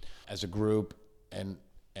see as a group, and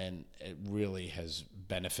it really has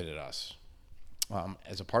benefited us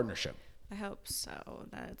as a partnership. I hope so.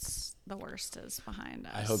 That's the worst is behind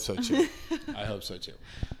us. I hope so too. I hope so too.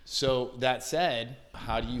 So that said,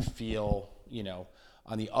 how do you feel,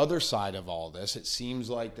 on the other side of all this? It seems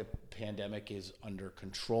like the pandemic is under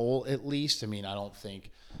control, at least. I don't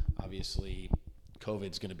think, obviously,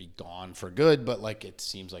 COVID's going to be gone for good, but like it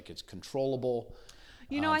seems like it's controllable.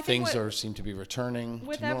 I think things seem to be returning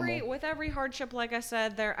with to normal. With every hardship, like I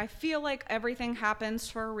said, I feel like everything happens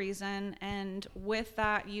for a reason, and with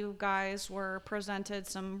that, you guys were presented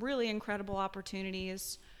some really incredible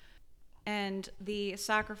opportunities, and the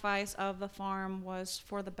sacrifice of the farm was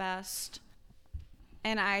for the best.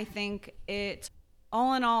 And I think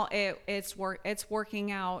all in all, it's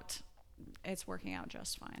working out. It's working out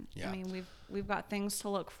just fine. Yeah. We've got things to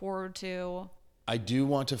look forward to. I do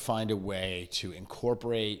want to find a way to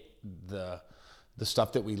incorporate the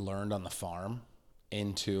stuff that we learned on the farm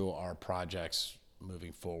into our projects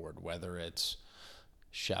moving forward, whether it's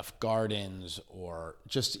chef gardens or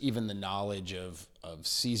just even the knowledge of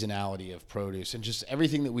seasonality of produce and just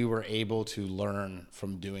everything that we were able to learn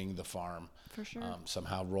from doing the farm. For sure.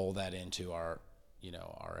 Somehow roll that into our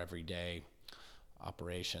everyday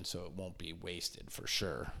operation so it won't be wasted for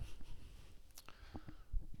sure.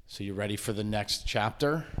 So you ready for the next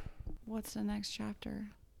chapter? What's the next chapter?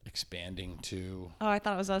 Expanding to... Oh, I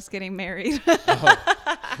thought it was us getting married.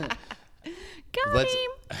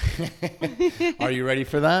 Are you ready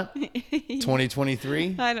for that?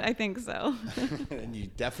 2023? I think so. And you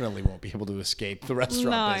definitely won't be able to escape the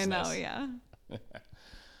restaurant business. I know, yeah.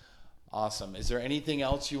 Awesome. Is there anything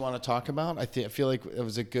else you want to talk about? I feel like it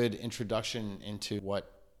was a good introduction into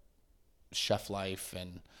what chef life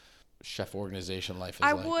and chef organization life is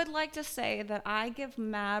I like. would like to say that I give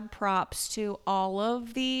mad props to all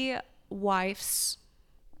of the wives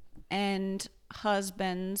and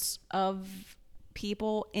husbands of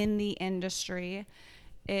people in the industry.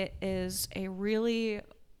 It is a really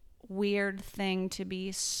weird thing to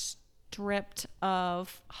be stripped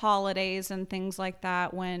of holidays and things like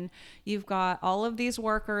that when you've got all of these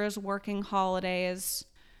workers working holidays,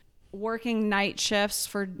 working night shifts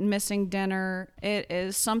for missing dinner. It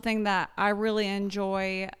is something that I really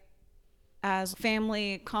enjoy as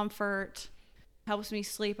family comfort. Helps me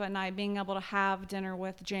sleep at night, being able to have dinner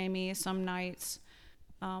with Jamie some nights.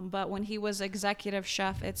 But when he was executive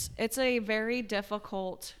chef, it's a very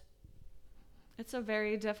difficult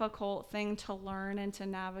thing to learn and to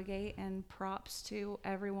navigate, and props to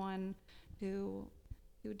everyone who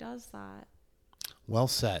does that. Well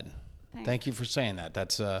said. Thanks. Thank you for saying that.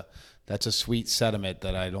 That's a sweet sentiment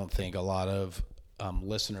that I don't think a lot of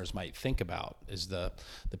listeners might think about, is the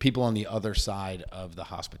people on the other side of the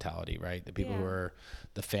hospitality, right? The people who are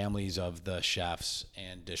the families of the chefs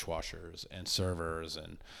and dishwashers and servers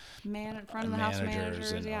and front of the house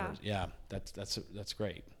managers. That's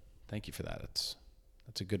great. Thank you for that.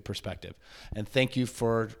 That's a good perspective, and thank you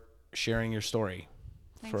for sharing your story.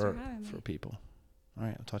 Thanks for having me. For people. All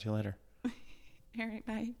right, I'll talk to you later. All right,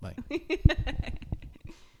 bye. Bye.